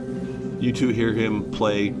 You two hear him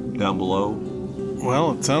play down below.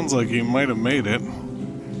 Well, it sounds like he might have made it.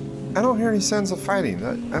 I don't hear any signs of fighting.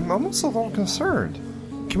 I'm almost a little concerned.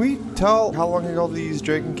 Can we tell how long ago these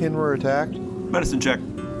Dragonkin were attacked? Medicine check.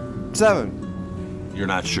 7. You're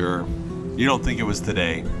not sure. You don't think it was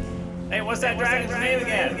today. Hey, what's that dragon's name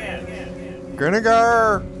again?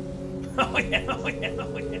 Grenagar! Oh yeah.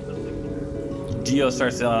 Geo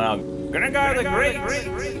starts yelling out, Grenagar the Great!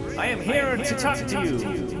 I am here to talk to you.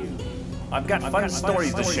 I've got fun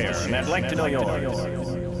stories to share, and I'd like to know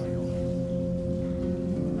yours.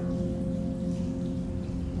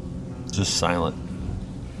 Just silent.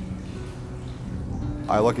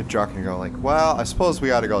 I look at Druck and go like, well, I suppose we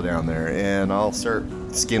gotta go down there, and I'll start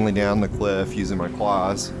scaling down the cliff using my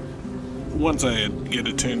claws. Once I get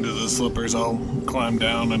attuned to the slippers, I'll climb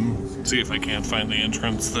down and see if I can't find the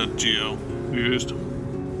entrance that Geo used.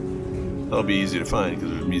 That'll be easy to find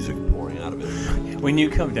because there's music pouring out of it. When you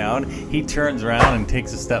come down, he turns around and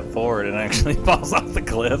takes a step forward and actually falls off the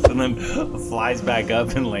cliff and then flies back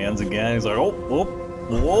up and lands again. He's like, oh, whoop,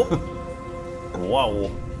 whoop. Whoa.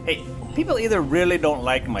 Hey, people either really don't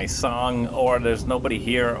like my song, or there's nobody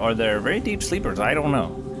here, or they're very deep sleepers. I don't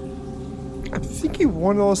know. I'm thinking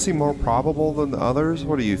one of those seem more probable than the others.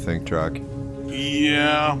 What do you think, Druck?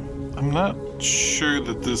 Yeah, I'm not sure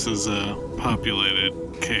that this is a populated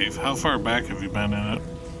cave. How far back have you been in it?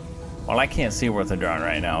 Well, I can't see worth a darn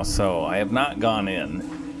right now, so I have not gone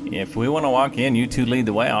in. If we want to walk in, you two lead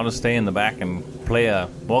the way. I'll just stay in the back and play a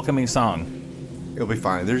welcoming song. It'll be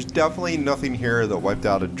fine. There's definitely nothing here that wiped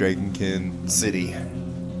out a Dragonkin city.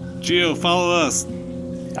 Geo, follow us.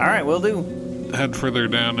 All right, will do. Head further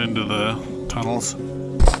down into the tunnels.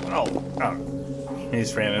 Oh.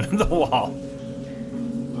 He's ran into the wall.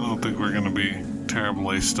 I don't think we're going to be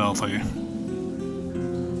terribly stealthy.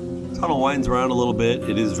 Tunnel winds around a little bit.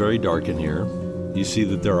 It is very dark in here. You see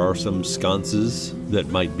that there are some sconces that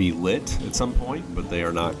might be lit at some point, but they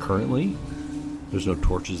are not currently. There's no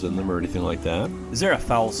torches in them or anything like that. Is there a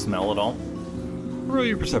foul smell at all? Roll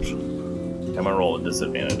your perception. I'm gonna roll a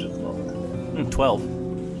disadvantage at the moment. 12.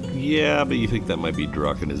 Yeah, but you think that might be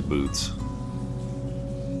Druck in his boots.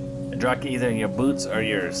 Druck, either your boots or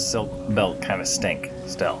your silk belt kind of stink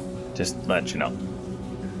still. Just to let you know.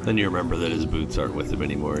 Then you remember that his boots aren't with him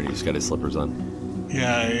anymore and he's got his slippers on.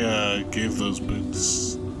 Yeah, I gave those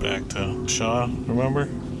boots back to Shaw, remember?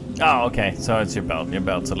 Oh, okay. So it's your belt. Your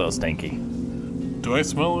belt's a little stinky. Do I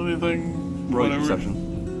smell anything? Roll your Whatever.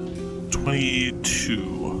 perception.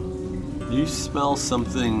 22. You smell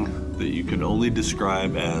something that you can only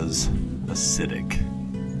describe as acidic.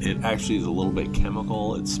 It actually is a little bit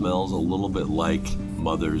chemical. It smells a little bit like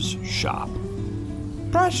Mother's shop.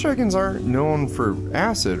 Brass dragons aren't known for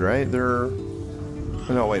acid, right? They're...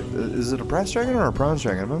 No, wait. Is it a brass dragon or a bronze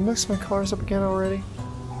dragon? Have I mixed my colors up again already?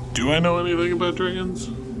 Do I know anything about dragons?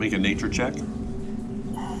 Make a nature check.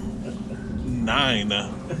 9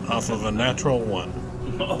 off of a natural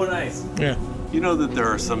 1. Oh, nice. Yeah. You know that there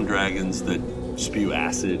are some dragons that spew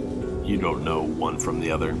acid. You don't know one from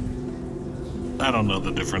the other. I don't know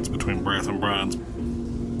the difference between brass and bronze.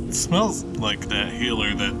 It smells like that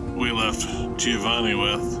healer that we left Giovanni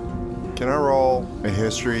with. Can I roll a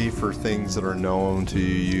history for things that are known to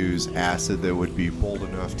use acid that would be bold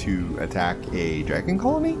enough to attack a dragon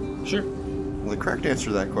colony? Sure. Well, the correct answer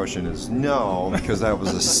to that question is no, because that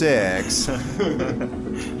was a 6.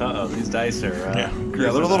 Uh-oh, these dice are... Yeah, they're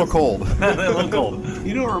a little cold. They're a little cold.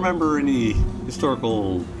 You don't remember any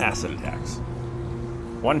historical acid attacks?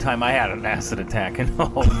 One time I had an acid attack, and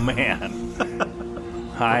oh, man.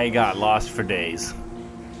 I got lost for days,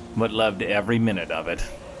 but loved every minute of it.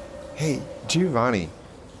 Hey, Giovanni,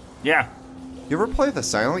 Yeah. you ever play the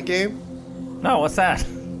silent game? No, what's that?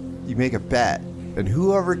 You make a bet, and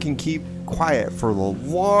whoever can keep quiet for the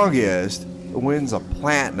longest wins a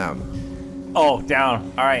platinum. Oh,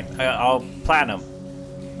 down. All right, I'll platinum.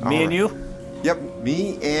 Me and you? Yep,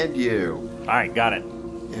 me and you. All right, got it.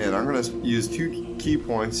 And I'm going to use 2 key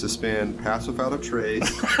points to spin Pass Without a Trace.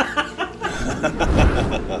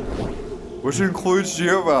 Which includes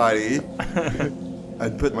Giovanni. I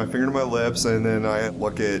put my finger to my lips, and then I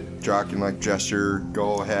look at Druck and like gesture,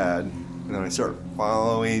 go ahead. And then I start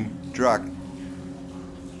following Druck.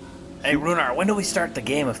 Hey, Runar, when do we start the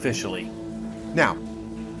game officially? Now.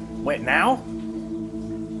 Wait, now?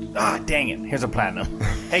 Ah, dang it. Here's a platinum.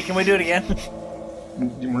 Hey, can we do it again?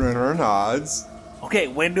 Runner nods. Okay,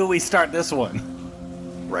 when do we start this one?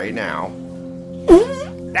 Right now.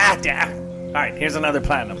 Ah, damn. All right, here's another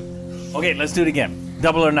platinum. Okay, let's do it again.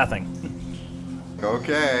 Double or nothing.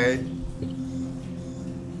 Okay.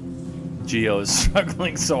 Geo is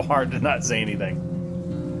struggling so hard to not say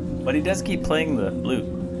anything. But he does keep playing the lute.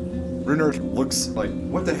 Runar looks like,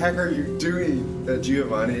 what the heck are you doing at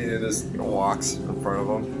Giovanni, and just walks in front of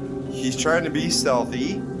him. He's trying to be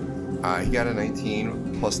stealthy. He got a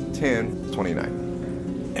 19 plus 10,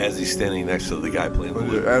 29. As he's standing next to the guy playing the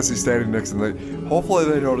lute. As he's standing next to them, hopefully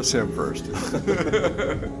they notice him first.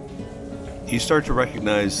 You start to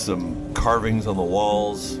recognize some carvings on the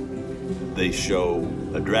walls. They show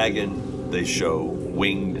a dragon. They show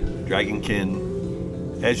winged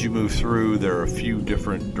dragonkin. As you move through, there are a few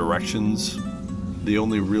different directions. The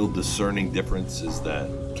only real discerning difference is that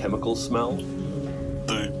chemical smell.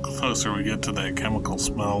 The closer we get to that chemical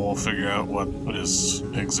smell, we'll figure out what is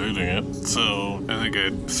exuding it. So I think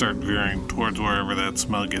I'd start veering towards wherever that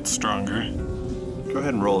smell gets stronger. Go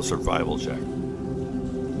ahead and roll a survival check.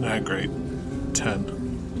 Not great.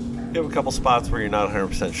 10. You have a couple spots where you're not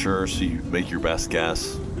 100% sure, so you make your best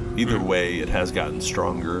guess. Either way, it has gotten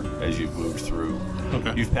stronger as you've moved through.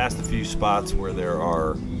 Okay. You've passed a few spots where there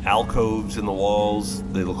are alcoves in the walls.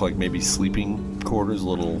 They look like maybe sleeping quarters,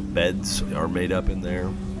 little beds are made up in there.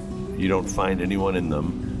 You don't find anyone in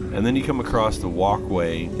them. And then you come across the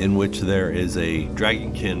walkway in which there is a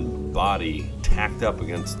dragonkin body tacked up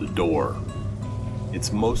against the door.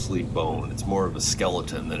 It's mostly bone. It's more of a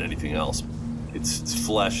skeleton than anything else. Its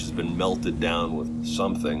flesh has been melted down with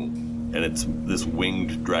something, and it's this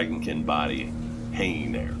winged dragonkin body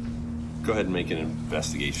hanging there. Go ahead and make an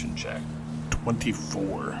investigation check.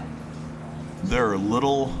 24. There are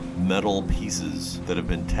little metal pieces that have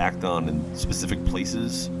been tacked on in specific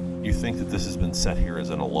places. You think that this has been set here as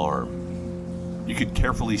an alarm. You could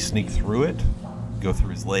carefully sneak through it, go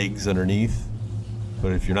through his legs underneath,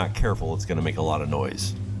 but if you're not careful, it's going to make a lot of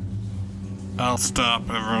noise. I'll stop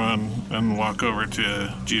everyone and walk over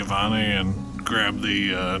to Giovanni and grab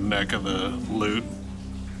the neck of the lute.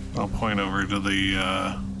 I'll point over to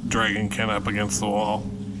the dragonkin up against the wall.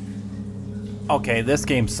 Okay, this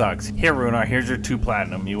game sucks. Here, Runar, here's your 2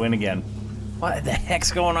 platinum. You win again. What the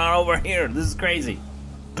heck's going on over here? This is crazy.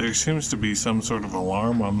 There seems to be some sort of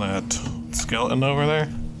alarm on that skeleton over there.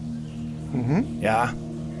 Mm-hmm. Yeah?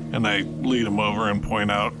 And I lead him over and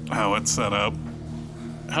point out how it's set up.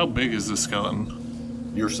 How big is the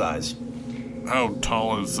skeleton? Your size. How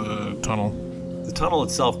tall is the tunnel? The tunnel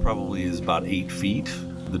itself probably is about 8 feet.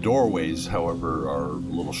 The doorways, however, are a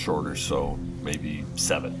little shorter, so maybe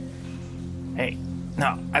 7. Hey,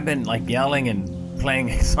 no, I've been yelling and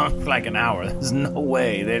playing a song for an hour. There's no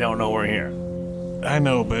way they don't know we're here. I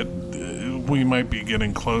know, but we might be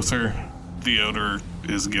getting closer. The odor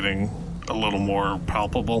is getting a little more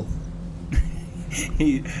palpable.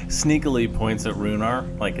 He sneakily points at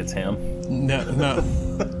Runar like it's him. No.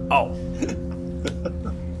 Oh.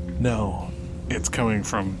 No. It's coming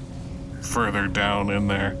from further down in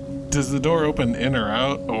there. Does the door open in or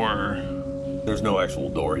out, or... There's no actual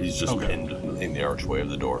door. He's just Okay. pinned in the archway of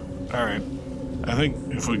the door. All right. I think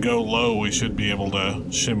if we go low, we should be able to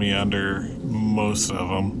shimmy under most of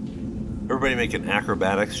them. Everybody make an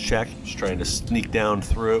acrobatics check. Just trying to sneak down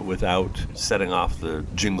through it without setting off the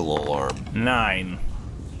jingle alarm. 9.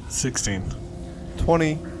 16.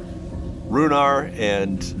 20. Runar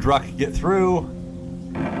and Druck get through,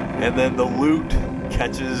 and then the loot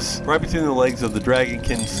catches right between the legs of the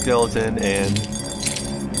dragonkin skeleton, and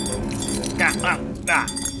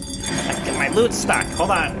Get my loot stuck.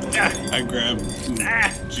 Hold on. I grab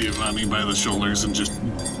Giovanni by the shoulders and just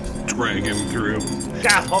drag him through.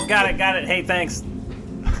 Oh, got it. Hey, thanks.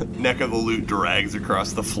 neck of the loot drags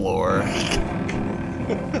across the floor.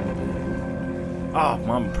 Oh,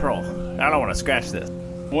 Mom Pearl. I don't want to scratch this.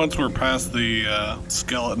 Once we're past the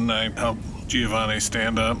skeleton, I help Giovanni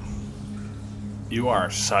stand up. You are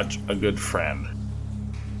such a good friend.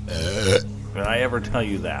 Did I ever tell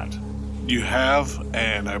you that? You have,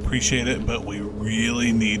 and I appreciate it, but we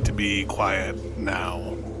really need to be quiet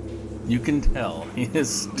now. You can tell he is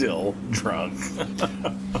still drunk.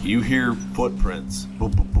 You hear footprints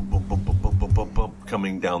bump, bump, bump, bump, bump, bump, bump, bump, bump,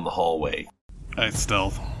 coming down the hallway. I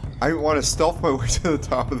stealth. I want to stealth my way to the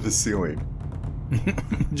top of the ceiling.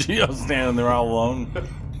 Gio's standing there all alone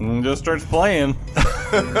and just starts playing. 2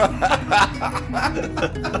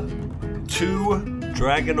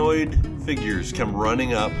 dragonoid figures come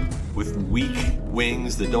running up with weak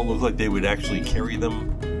wings that don't look like they would actually carry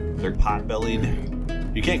them. They're pot-bellied.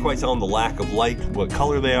 You can't quite tell in the lack of light what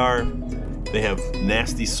color they are. They have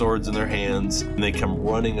nasty swords in their hands, and they come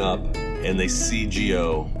running up, and they see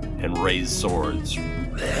Gio and raise swords.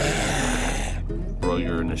 Roll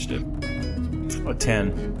your initiative.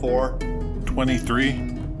 10. 4. 23.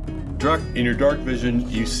 Druck, in your dark vision,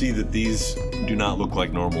 you see that these do not look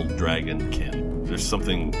like normal dragonkin. There's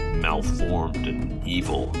something malformed and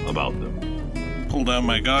evil about them. Pull down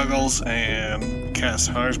my goggles and cast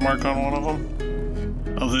Hunter's Mark on one of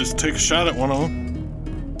them. I'll just take a shot at one of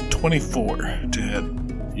them. 24 to hit.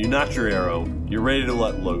 You notch your arrow, you're ready to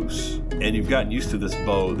let loose, and you've gotten used to this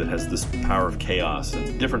bow that has this power of chaos,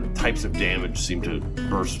 and different types of damage seem to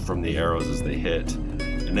burst from the arrows as they hit.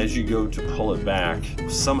 And as you go to pull it back,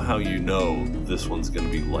 somehow you know this one's going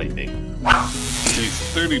to be lightning. Takes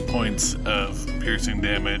 30 points of piercing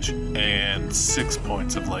damage and 6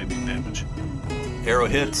 points of lightning damage. Arrow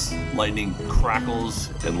hits, lightning crackles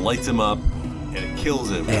and lights him up, and it kills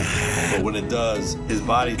him. But when it does, his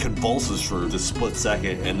body convulses for a split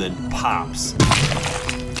second and then pops.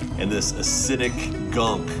 And this acidic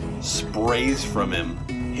gunk sprays from him,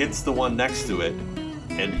 hits the one next to it,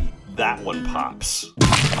 and that one pops.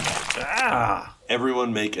 Ah!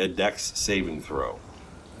 Everyone make a dex saving throw.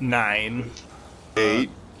 9. 8.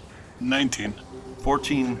 19.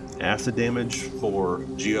 14 acid damage for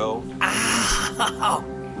Gio.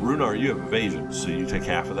 Runar, you have evasion, so you take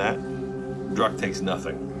half of that. Druck takes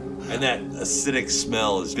nothing. And that acidic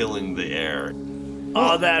smell is filling the air.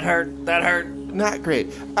 Oh, that hurt. That hurt. Not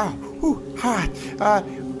great. Ow. Ooh, hot.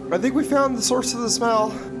 I think we found the source of the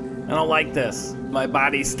smell. I don't like this. My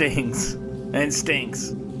body stings. And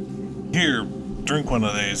stinks. Here, drink one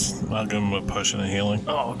of these. I'll give him a potion of healing.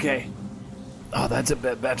 Oh, okay. Oh, that's a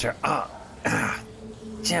bit better.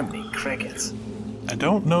 Jiminy crickets. I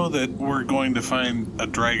don't know that we're going to find a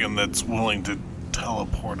dragon that's willing to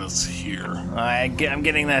teleport us here. I'm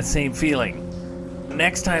getting that same feeling.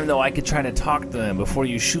 Next time, though, I could try to talk to them before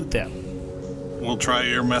you shoot them. We'll try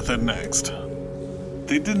your method next.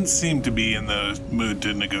 They didn't seem to be in the mood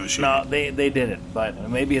to negotiate. No, they didn't, but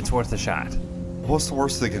maybe it's worth a shot. What's the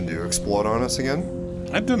worst they can do? Explode on us again?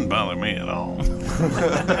 That didn't bother me at all.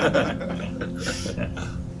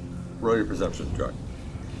 Roll your perception, Druck.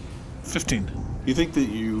 15. You think that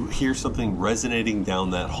you hear something resonating down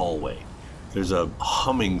that hallway. There's a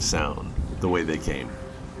humming sound the way they came.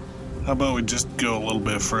 How about we just go a little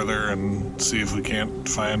bit further and see if we can't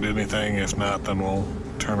find anything? If not, then we'll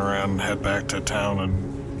turn around and head back to town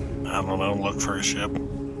and, I don't know, look for a ship.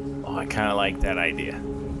 Oh, I kind of like that idea.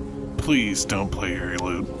 Please don't play Harry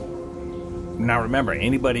Loot. Now remember,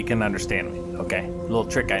 anybody can understand me, okay? A little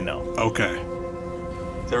trick I know. Okay.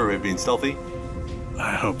 Is everybody being stealthy?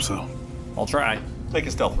 I hope so. I'll try. Make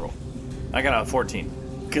a stealth roll. I got a 14,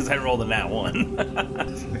 because I rolled a nat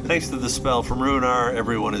 1. Thanks to the spell from Runar,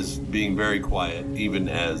 everyone is being very quiet, even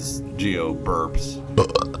as Gio burps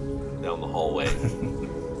down the hallway.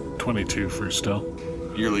 22 for stealth.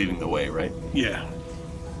 You're leading the way, right? Yeah.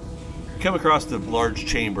 come across the large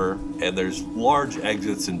chamber, and there's large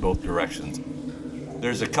exits in both directions.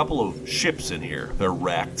 There's a couple of ships in here. They're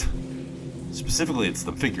wrecked. Specifically, it's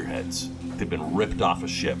the figureheads. They've been ripped off of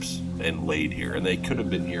ships and laid here, and they could have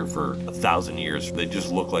been here for 1,000 years. They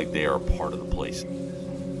just look like they are part of the place.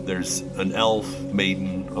 There's an elf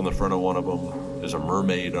maiden on the front of one of them. There's a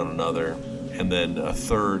mermaid on another. And then a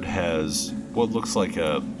third has what looks like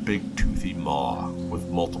a big toothy maw with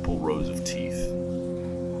multiple rows of teeth.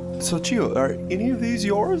 So, Gio, are any of these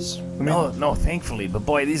yours? No, thankfully. But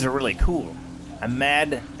boy, these are really cool. I'm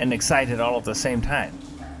mad and excited all at the same time.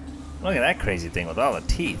 Look at that crazy thing with all the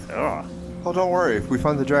teeth. Oh, don't worry. If we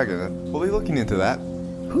find the dragon, we'll be looking into that.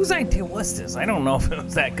 Whose idea was this? I don't know if it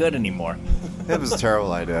was that good anymore. It was a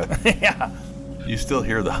terrible idea. Yeah. You still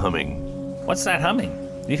hear the humming. What's that humming?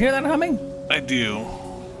 Do you hear that humming? I do.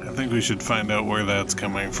 I think we should find out where that's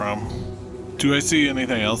coming from. Do I see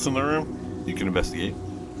anything else in the room? You can investigate.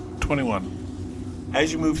 21.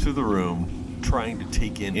 As you move through the room, trying to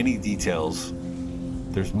take in any details,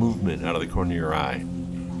 there's movement out of the corner of your eye.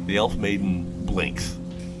 The elf maiden blinks.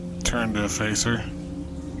 Turn to face her.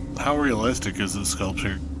 How realistic is this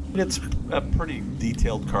sculpture? It's a pretty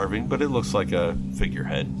detailed carving, but it looks like a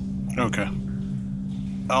figurehead. Okay.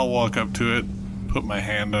 I'll walk up to it, put my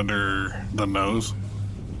hand under the nose,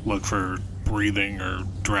 look for breathing or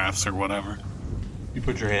drafts or whatever. You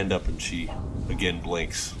put your hand up and she again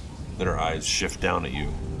blinks. Then her eyes shift down at you.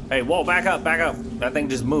 Hey, whoa, back up. That thing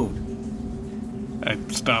just moved. I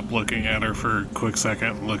stop looking at her for a quick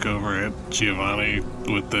second, look over at Giovanni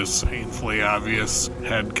with this painfully obvious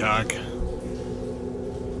head cock.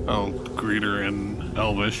 I'll greet her in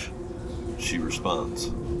Elvish. She responds.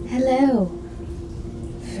 Hello,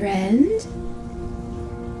 friend?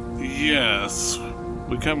 Yes.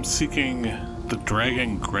 We come seeking the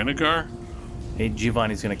dragon Grenagar? Hey,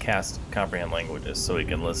 Giovanni's gonna cast Comprehend Languages so he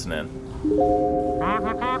can listen in.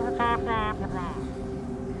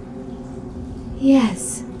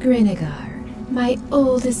 Yes, Grenagar, my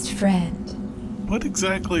oldest friend. What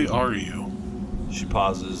exactly are you? She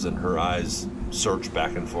pauses and her eyes search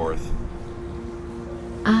back and forth.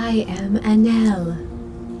 I am Anel.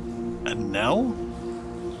 Anel?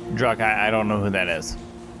 Druck, I don't know who that is.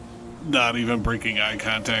 Not even breaking eye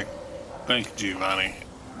contact. Thank you, Giovanni.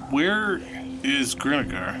 Where is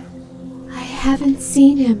Grenagar? I haven't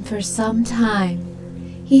seen him for some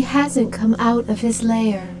time. He hasn't come out of his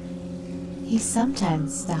lair. He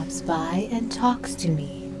sometimes stops by and talks to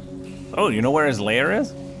me. Oh, you know where his lair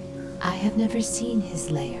is? I have never seen his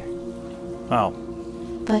lair, Oh,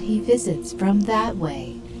 but he visits from that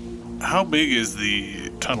way. How big is the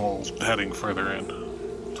tunnel heading further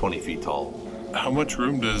in? 20 feet tall. How much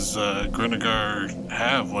room does Grenagar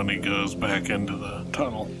have when he goes back into the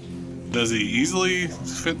tunnel? Does he easily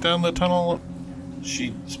fit down the tunnel?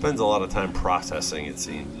 She spends a lot of time processing, it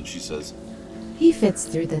seems, and she says, He fits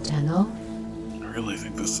through the tunnel. I really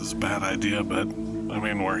think this is a bad idea, but I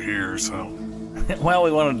mean, we're here, so. well,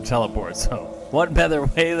 we wanted to teleport, so what better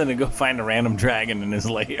way than to go find a random dragon in his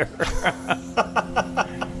lair?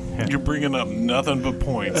 You're bringing up nothing but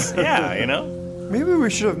points. Yeah, you know? Maybe we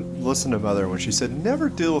should have listened to Mother when she said never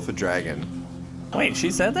deal with a dragon. Wait,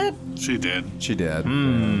 she said that? She did. She did.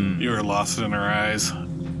 You were lost in her eyes.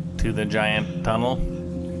 To the giant tunnel?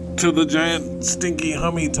 To the giant, stinky,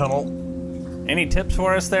 hummy tunnel. Any tips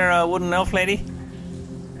for us there, wooden elf lady?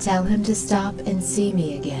 Tell him to stop and see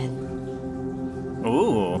me again.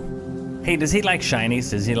 Ooh. Hey, does he like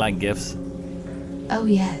shinies? Does he like gifts? Oh,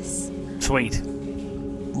 yes. Sweet.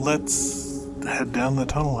 Let's head down the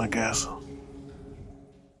tunnel, I guess.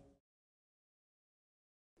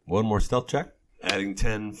 One more stealth check. Adding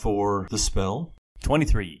 10 for the spell.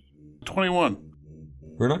 23. 21.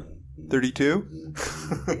 Runar? 32?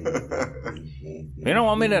 You don't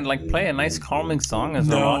want me to, play a nice calming song as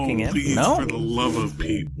we're walking in? Please, No? for the love of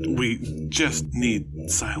Pete. We just need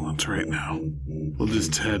silence right now. We'll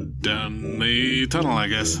just head down the tunnel, I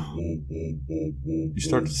guess. You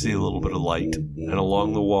start to see a little bit of light, and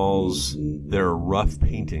along the walls, there are rough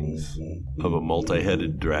paintings of a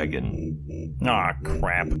multi-headed dragon. Aw,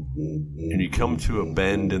 crap. And you come to a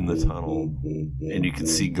bend in the tunnel, and you can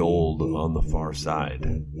see gold on the far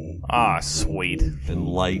side. Ah, sweet. And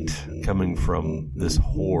light coming from this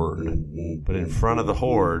horde. But in front of the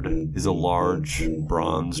horde is a large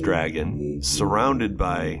bronze dragon, surrounded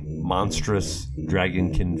by monstrous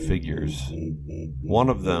dragonkin figures. One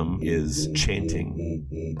of them is chanting.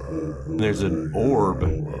 There's an orb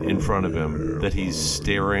in front of him that he's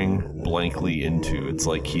staring blankly into. It's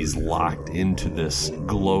like he's locked into this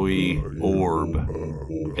glowy orb.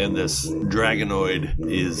 And this dragonoid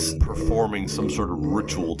is performing some sort of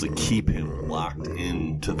ritual to keep him locked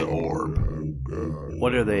into the orb.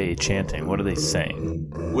 What are they chanting? What are they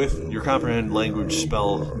saying? With your comprehend language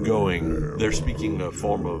spell going, they're speaking a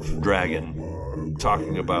form of dragon,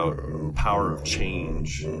 talking about power of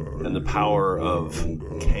change and the power of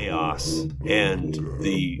chaos and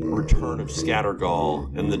the return of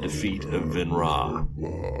Scattergall and the defeat of Vinra.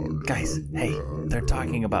 Guys, hey, they're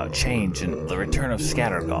talking about change and the return of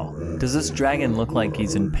Scattergall. Does this dragon look like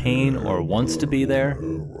he's in pain or wants to be there?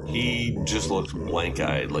 He just looks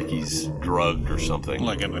blank-eyed, like he's drugged or something.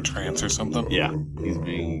 Like in a trance or something? Yeah. He's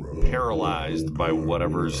being paralyzed by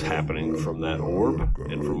whatever's happening from that orb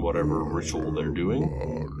and from whatever ritual they're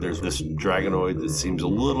doing. There's this dragonoid that seems a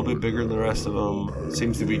little bit bigger than the rest of them,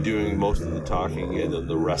 seems to be doing most of the talking, and then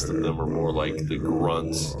the rest of them are more like the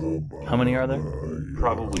grunts. How many are there?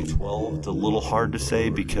 Probably 12. It's a little hard to say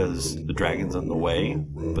because the dragon's in the way,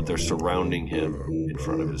 but they're surrounding him in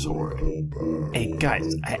front of his horde. Hey,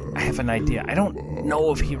 guys, I have an idea. I don't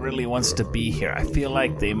know if he really wants to be here. I feel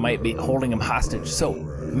like they might be holding him hostage, so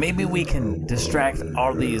maybe we can distract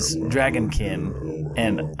all these dragonkin,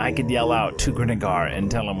 and I could yell out to Grinagar and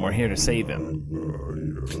tell him we're here to save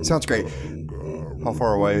him. Sounds great. How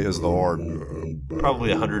far away is the orb? Probably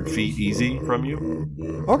 100 feet easy from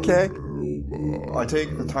you. Okay. I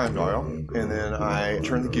take the time dial, and then I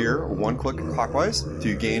turn the gear one click clockwise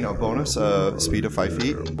to gain a bonus speed of 5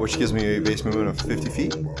 feet, which gives me a base movement of 50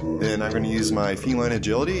 feet. Then I'm going to use my feline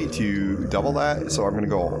agility to double that, so I'm going to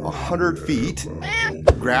go 100 feet,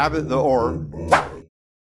 grab the orb,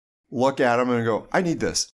 look at him, and go, I need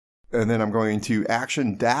this. And then I'm going to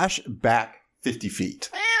action dash back 50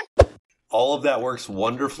 feet. All of that works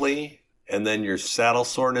wonderfully. And then your saddle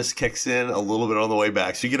soreness kicks in a little bit on the way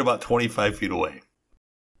back. So you get about 25 feet away.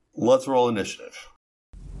 Let's roll initiative.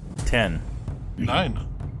 10. 9.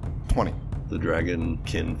 20. The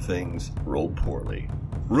dragonkin things rolled poorly.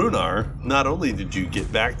 Runar, not only did you get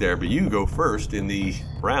back there, but you go first in the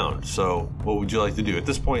round. So what would you like to do? At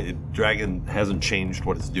this point, the dragon hasn't changed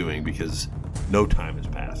what it's doing because no time has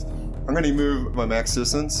passed. I'm going to move my max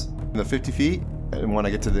distance the 50 feet. And when I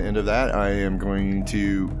get to the end of that, I am going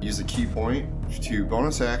to use a key point to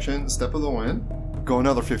bonus action, Step of the Wind, go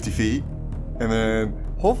another 50 feet, and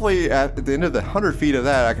then hopefully at the end of the 100 feet of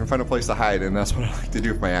that, I can find a place to hide, and that's what I like to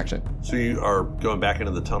do with my action. So you are going back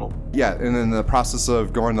into the tunnel? Yeah, and in the process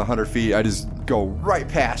of going the 100 feet, I just go right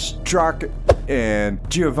past Druck and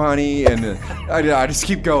Giovanni, and I just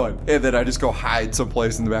keep going, and then I just go hide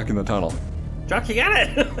someplace in the back of the tunnel. Druck, you got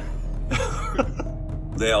it!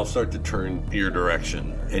 They all start to turn your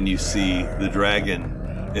direction, and you see the dragon.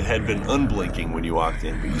 It had been unblinking when you walked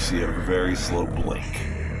in, but you see a very slow blink.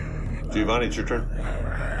 Giovanni, it's your turn.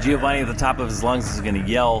 Giovanni, at the top of his lungs, is going to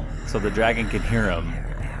yell so the dragon can hear him.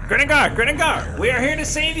 Grinagar, we are here to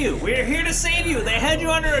save you. We are here to save you. They had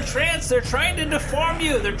you under a trance. They're trying to deform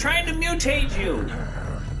you. They're trying to mutate you.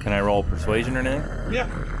 Can I roll persuasion or anything? Yeah.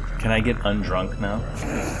 Can I get undrunk now?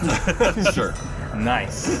 Sure.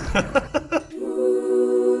 Nice.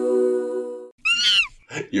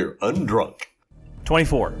 You're undrunk.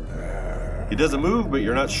 24. He doesn't move, but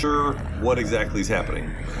you're not sure what exactly is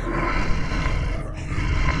happening.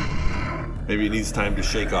 Maybe he needs time to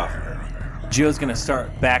shake off. Gio's going to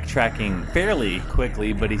start backtracking fairly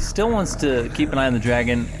quickly, but he still wants to keep an eye on the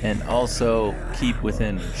dragon and also keep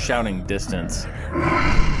within shouting distance.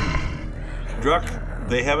 Druck,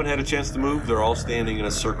 they haven't had a chance to move. They're all standing in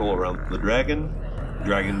a circle around the dragon.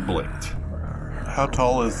 Dragon blinked. How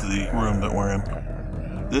tall is the room that we're in?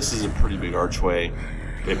 This is a pretty big archway.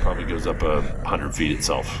 It probably goes up 100 feet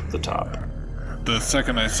itself, the top. The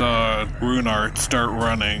second I saw Runar start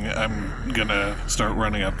running, I'm gonna start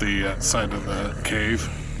running up the side of the cave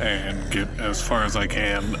and get as far as I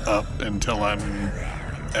can up until I'm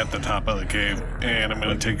at the top of the cave. And I'm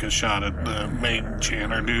gonna take a shot at the main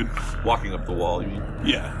chanter dude. Walking up the wall, you mean?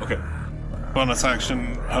 Yeah. Okay. Bonus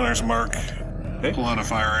action, Hunter's Mark, Okay. pull out a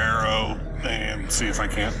fire arrow, and see if I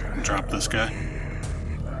can't drop this guy.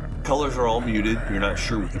 Colors are all muted. You're not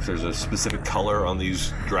sure if there's a specific color on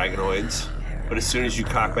these dragonoids. But as soon as you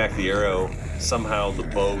cock back the arrow, somehow the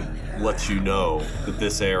bow lets you know that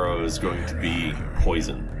this arrow is going to be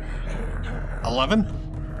poison. 11?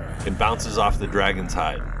 It bounces off the dragon's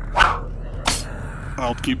hide.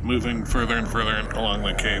 I'll keep moving further and further along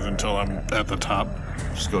the cave until I'm at the top.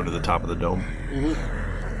 Just go to the top of the dome.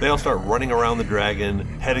 Mm-hmm. They all start running around the dragon,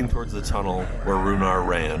 heading towards the tunnel where Runar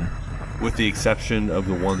ran. with the exception of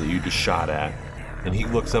the one that you just shot at. And he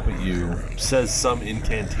looks up at you, says some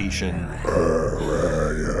incantation,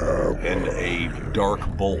 and a dark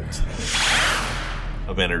bolt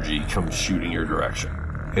of energy comes shooting your direction.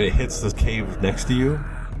 And it hits the cave next to you.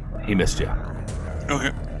 He missed you.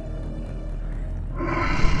 Okay.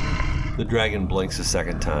 The dragon blinks a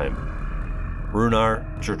second time. Runar,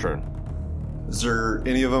 it's your turn. Is there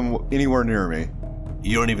any of them anywhere near me?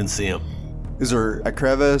 You don't even see him. Is there a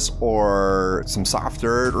crevice or some soft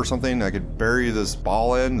dirt or something I could bury this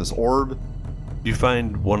ball in, this orb? You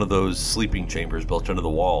find one of those sleeping chambers built into the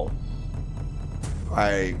wall.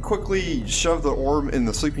 I quickly shove the orb in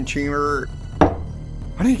the sleeping chamber.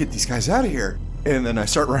 I need to get these guys out of here. And then I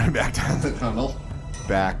start running back down the tunnel,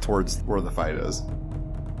 back towards where the fight is.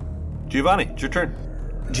 Giovanni, it's your turn.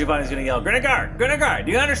 Giovanni's gonna yell, Grenagar, Grenagar,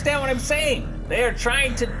 do you understand what I'm saying? They are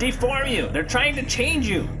trying to deform you. They're trying to change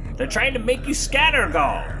you. They're trying to make you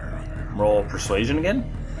scattergall. Roll persuasion again?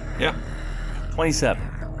 Yeah. 27.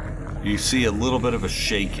 You see a little bit of a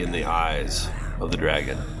shake in the eyes of the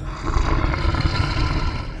dragon.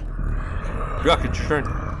 Druck, it's your turn.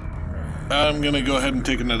 I'm gonna go ahead and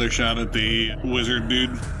take another shot at the wizard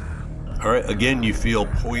dude. All right, again, you feel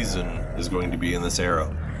poison is going to be in this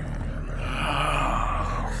arrow.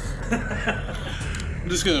 I'm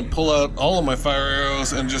just gonna pull out all of my fire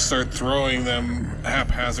arrows and just start throwing them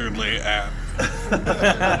haphazardly at.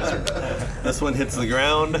 This one hits the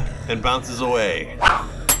ground and bounces away.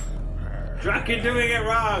 Druck, you're doing it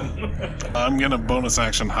wrong. I'm gonna bonus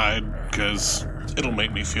action hide because it'll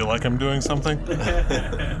make me feel like I'm doing something.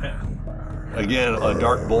 Again, a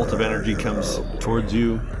dark bolt of energy comes towards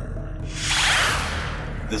you.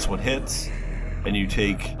 This one hits, and you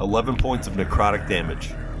take 11 points of necrotic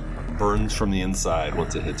damage. Burns from the inside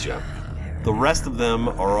once it hits you. The rest of them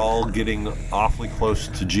are all getting awfully close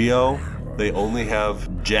to Geo. They only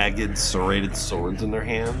have jagged, serrated swords in their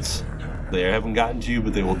hands. They haven't gotten to you,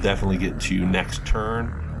 but they will definitely get to you next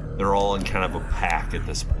turn. They're all in kind of a pack at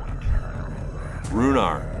this point.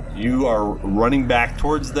 Runar, you are running back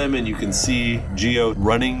towards them, and you can see Geo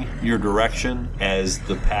running your direction as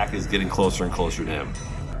the pack is getting closer and closer to him.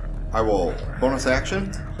 I will bonus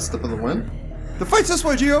action, step in the wind. The fight's this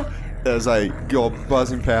way, Geo! As I go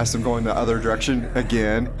buzzing past him, going the other direction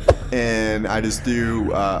again, and I just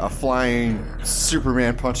do a flying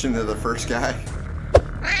Superman punch into the first guy.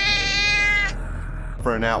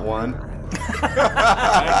 For a nat 1.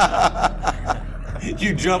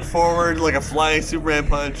 You jump forward like a flying Superman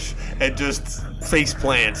punch and just face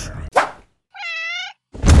plant.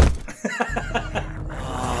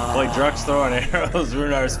 Like Druck's throwing arrows,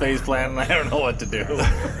 Runar's face plant, and I don't know what to do.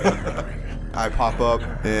 I pop up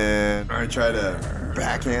and I try to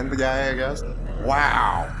backhand the guy, I guess.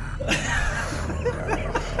 Wow.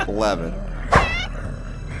 11.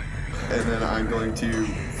 And then I'm going to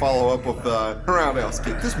follow up with the roundhouse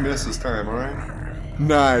kick. Just miss this time, alright?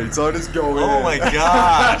 Nice. I'll just go in. Oh my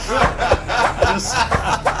gosh! Just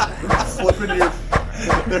flipping your...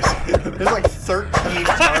 There's like 13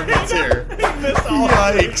 targets here.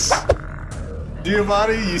 Yikes!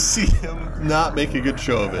 Giovanni, you see him not make a good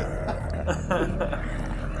show of it.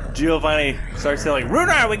 Giovanni starts yelling,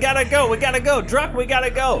 Runar, we gotta go, Druck, we gotta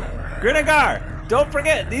go. Grenagar, don't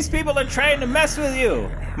forget, these people are trying to mess with you.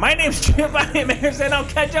 My name's Giovanni Mayers, and I'll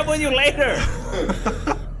catch up with you later.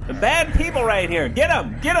 The bad people right here. Get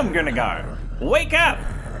them, Grenagar. Wake up.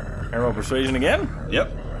 Arrow persuasion again?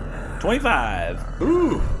 Yep. 25.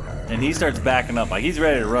 Ooh. And he starts backing up, like he's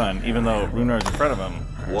ready to run, even though Runar's in front of him.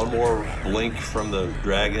 One more blink from the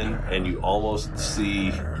dragon, and you almost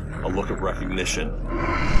see a look of recognition.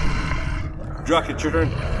 Druck, it's your turn.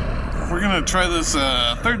 We're gonna try this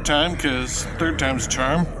third time, because third time's a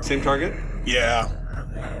charm. Same target? Yeah.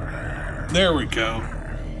 There we go.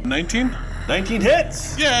 19? 19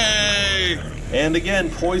 hits! Yay! And again,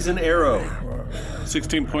 poison arrow.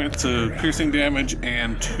 16 points of piercing damage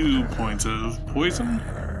and 2 points of poison.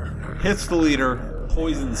 Hits the leader.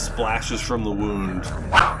 Poison splashes from the wound.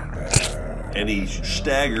 And he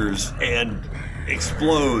staggers and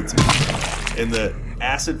explodes. And the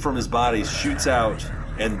acid from his body shoots out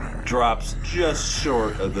and drops just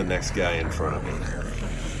short of the next guy in front of him.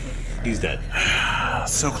 He's dead.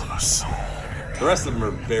 So close. The rest of them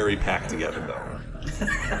are very packed together, though.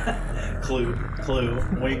 Clue,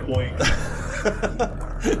 wink, wink.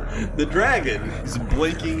 The dragon is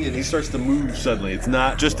blinking and he starts to move suddenly. It's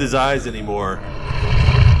not just his eyes anymore.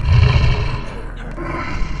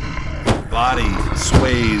 Body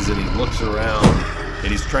sways and he looks around and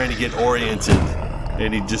he's trying to get oriented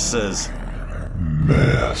and he just says,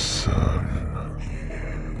 "My son."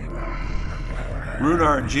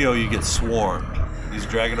 Runar and Geo, you get swarmed. These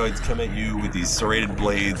dragonoids come at you with these serrated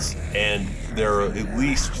blades, and there are at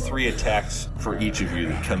least 3 attacks for each of you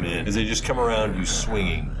that come in as they just come around you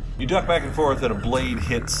swinging. You duck back and forth, and a blade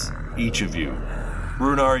hits each of you.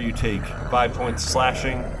 Runar, you take 5 points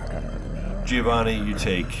slashing. Giovanni, you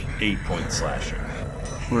take 8 points slashing.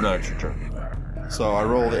 Runar, it's your turn. So I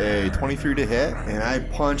rolled a 23 to hit, and I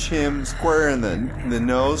punch him square in the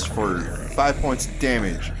nose for 5 points of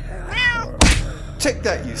damage. Take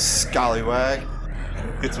that, you scallywag.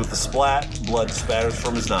 Hits with the splat, blood spatters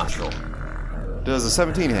from his nostril. Does a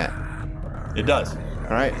 17 hit? It does.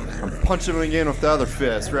 Alright, I'm punching him again with the other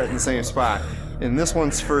fist, right in the same spot. And this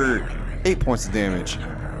one's for 8 points of damage.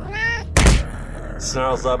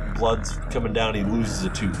 Snarls up, blood's coming down, he loses a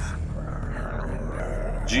tooth.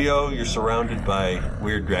 Geo, you're surrounded by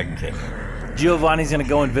weird dragon king. Giovanni's gonna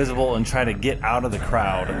go invisible and try to get out of the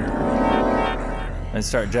crowd and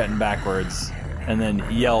start jetting backwards, and then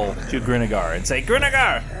yell to Grinagar and say,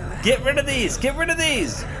 Grinagar, get rid of these! Get rid of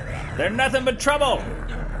these! They're nothing but trouble!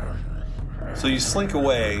 So you slink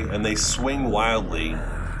away, and they swing wildly,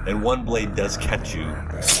 and one blade does catch you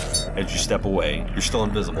as you step away. You're still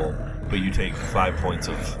invisible, but you take 5 points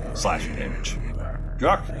of slashing damage.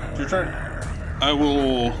 Jock, it's your turn. I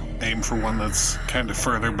will aim for one that's kind of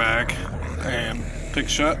further back and take a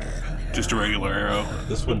shot. Just a regular arrow.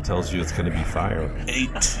 This one tells you it's going to be fire. 8.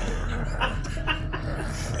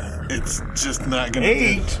 It's just not going to...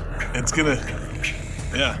 8? It's going to...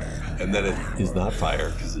 Yeah. And then it is not fire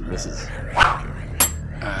because it misses.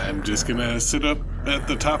 I'm just going to sit up at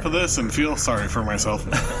the top of this and feel sorry for myself.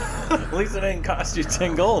 At least it didn't cost you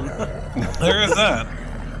 10 gold. There is that.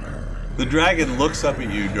 The dragon looks up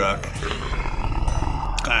at you, Druck.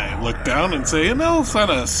 I look down and say, enough on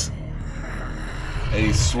us. And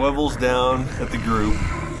he swivels down at the group,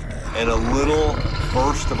 and a little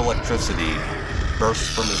burst of electricity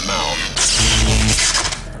bursts from his mouth,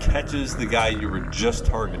 catches the guy you were just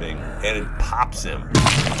targeting, and it pops him.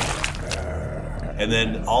 And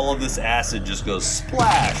then all of this acid just goes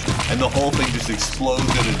splash, and the whole thing just explodes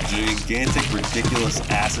in a gigantic, ridiculous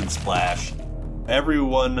acid splash.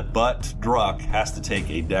 Everyone but Druck has to take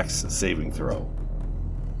a dex saving throw.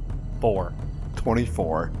 4.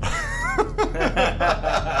 24.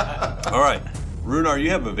 Alright. Runar, you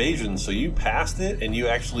have evasion, so you passed it, and you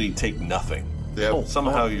actually take nothing. Yep.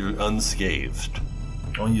 Somehow you're unscathed.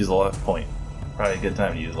 Don't use a luck point. Probably a good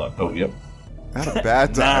time to use luck point. Oh, yep. Not a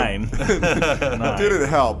bad time. 9. It didn't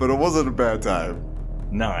help, but it wasn't a bad time.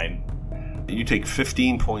 9. You take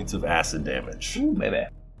 15 points of acid damage. Ooh, baby.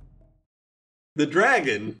 The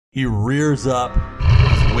dragon, he rears up,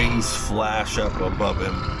 his wings flash up above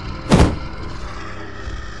him,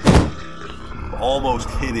 almost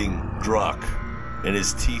hitting Druck, and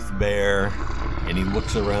his teeth bare, and he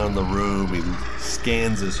looks around the room, he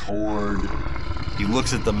scans his horde, he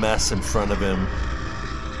looks at the mess in front of him,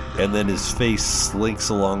 and then his face slinks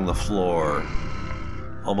along the floor,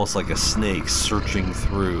 almost like a snake searching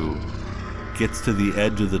through, gets to the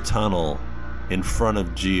edge of the tunnel in front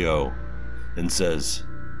of Geo, and says,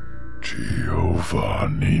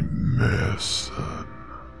 Giovanni Mason.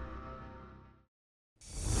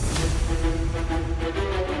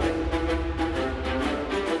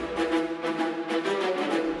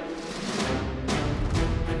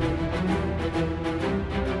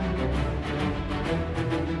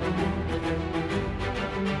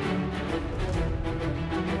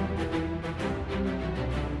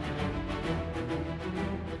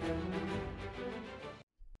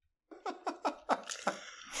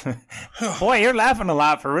 Boy, you're laughing a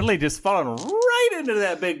lot for really just falling right into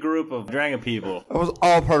that big group of dragon people. That was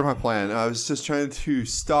all part of my plan. I was just trying to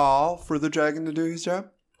stall for the dragon to do his job.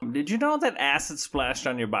 Did you know that acid splashed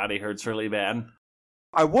on your body hurts really bad?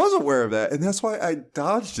 I was aware of that, and that's why I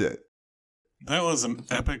dodged it. That was an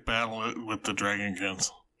epic battle with the Dragonkins.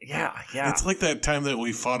 Yeah. It's like that time that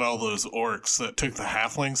we fought all those orcs that took the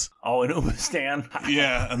halflings. Oh, in Ubistan?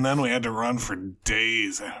 Yeah, and then we had to run for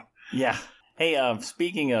days. Yeah. Hey,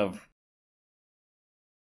 speaking of...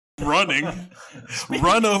 running,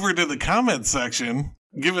 run over to the comment section,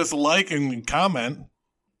 give us a like and comment.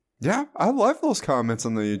 Yeah, I love those comments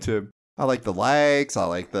on the YouTube. I like the likes, I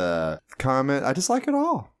like the comment, I just like it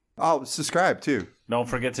all. Oh, subscribe too. Don't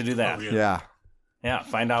forget to do that. Oh, Yeah. Yeah,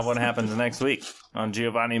 find out what happens next week on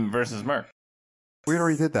Giovanni versus Merc. We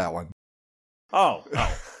already did that one. Oh.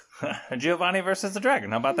 Giovanni versus the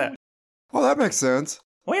dragon. How about that? Well, that makes sense.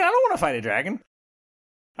 Wait, I don't want to fight a dragon.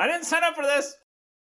 I didn't sign up for this.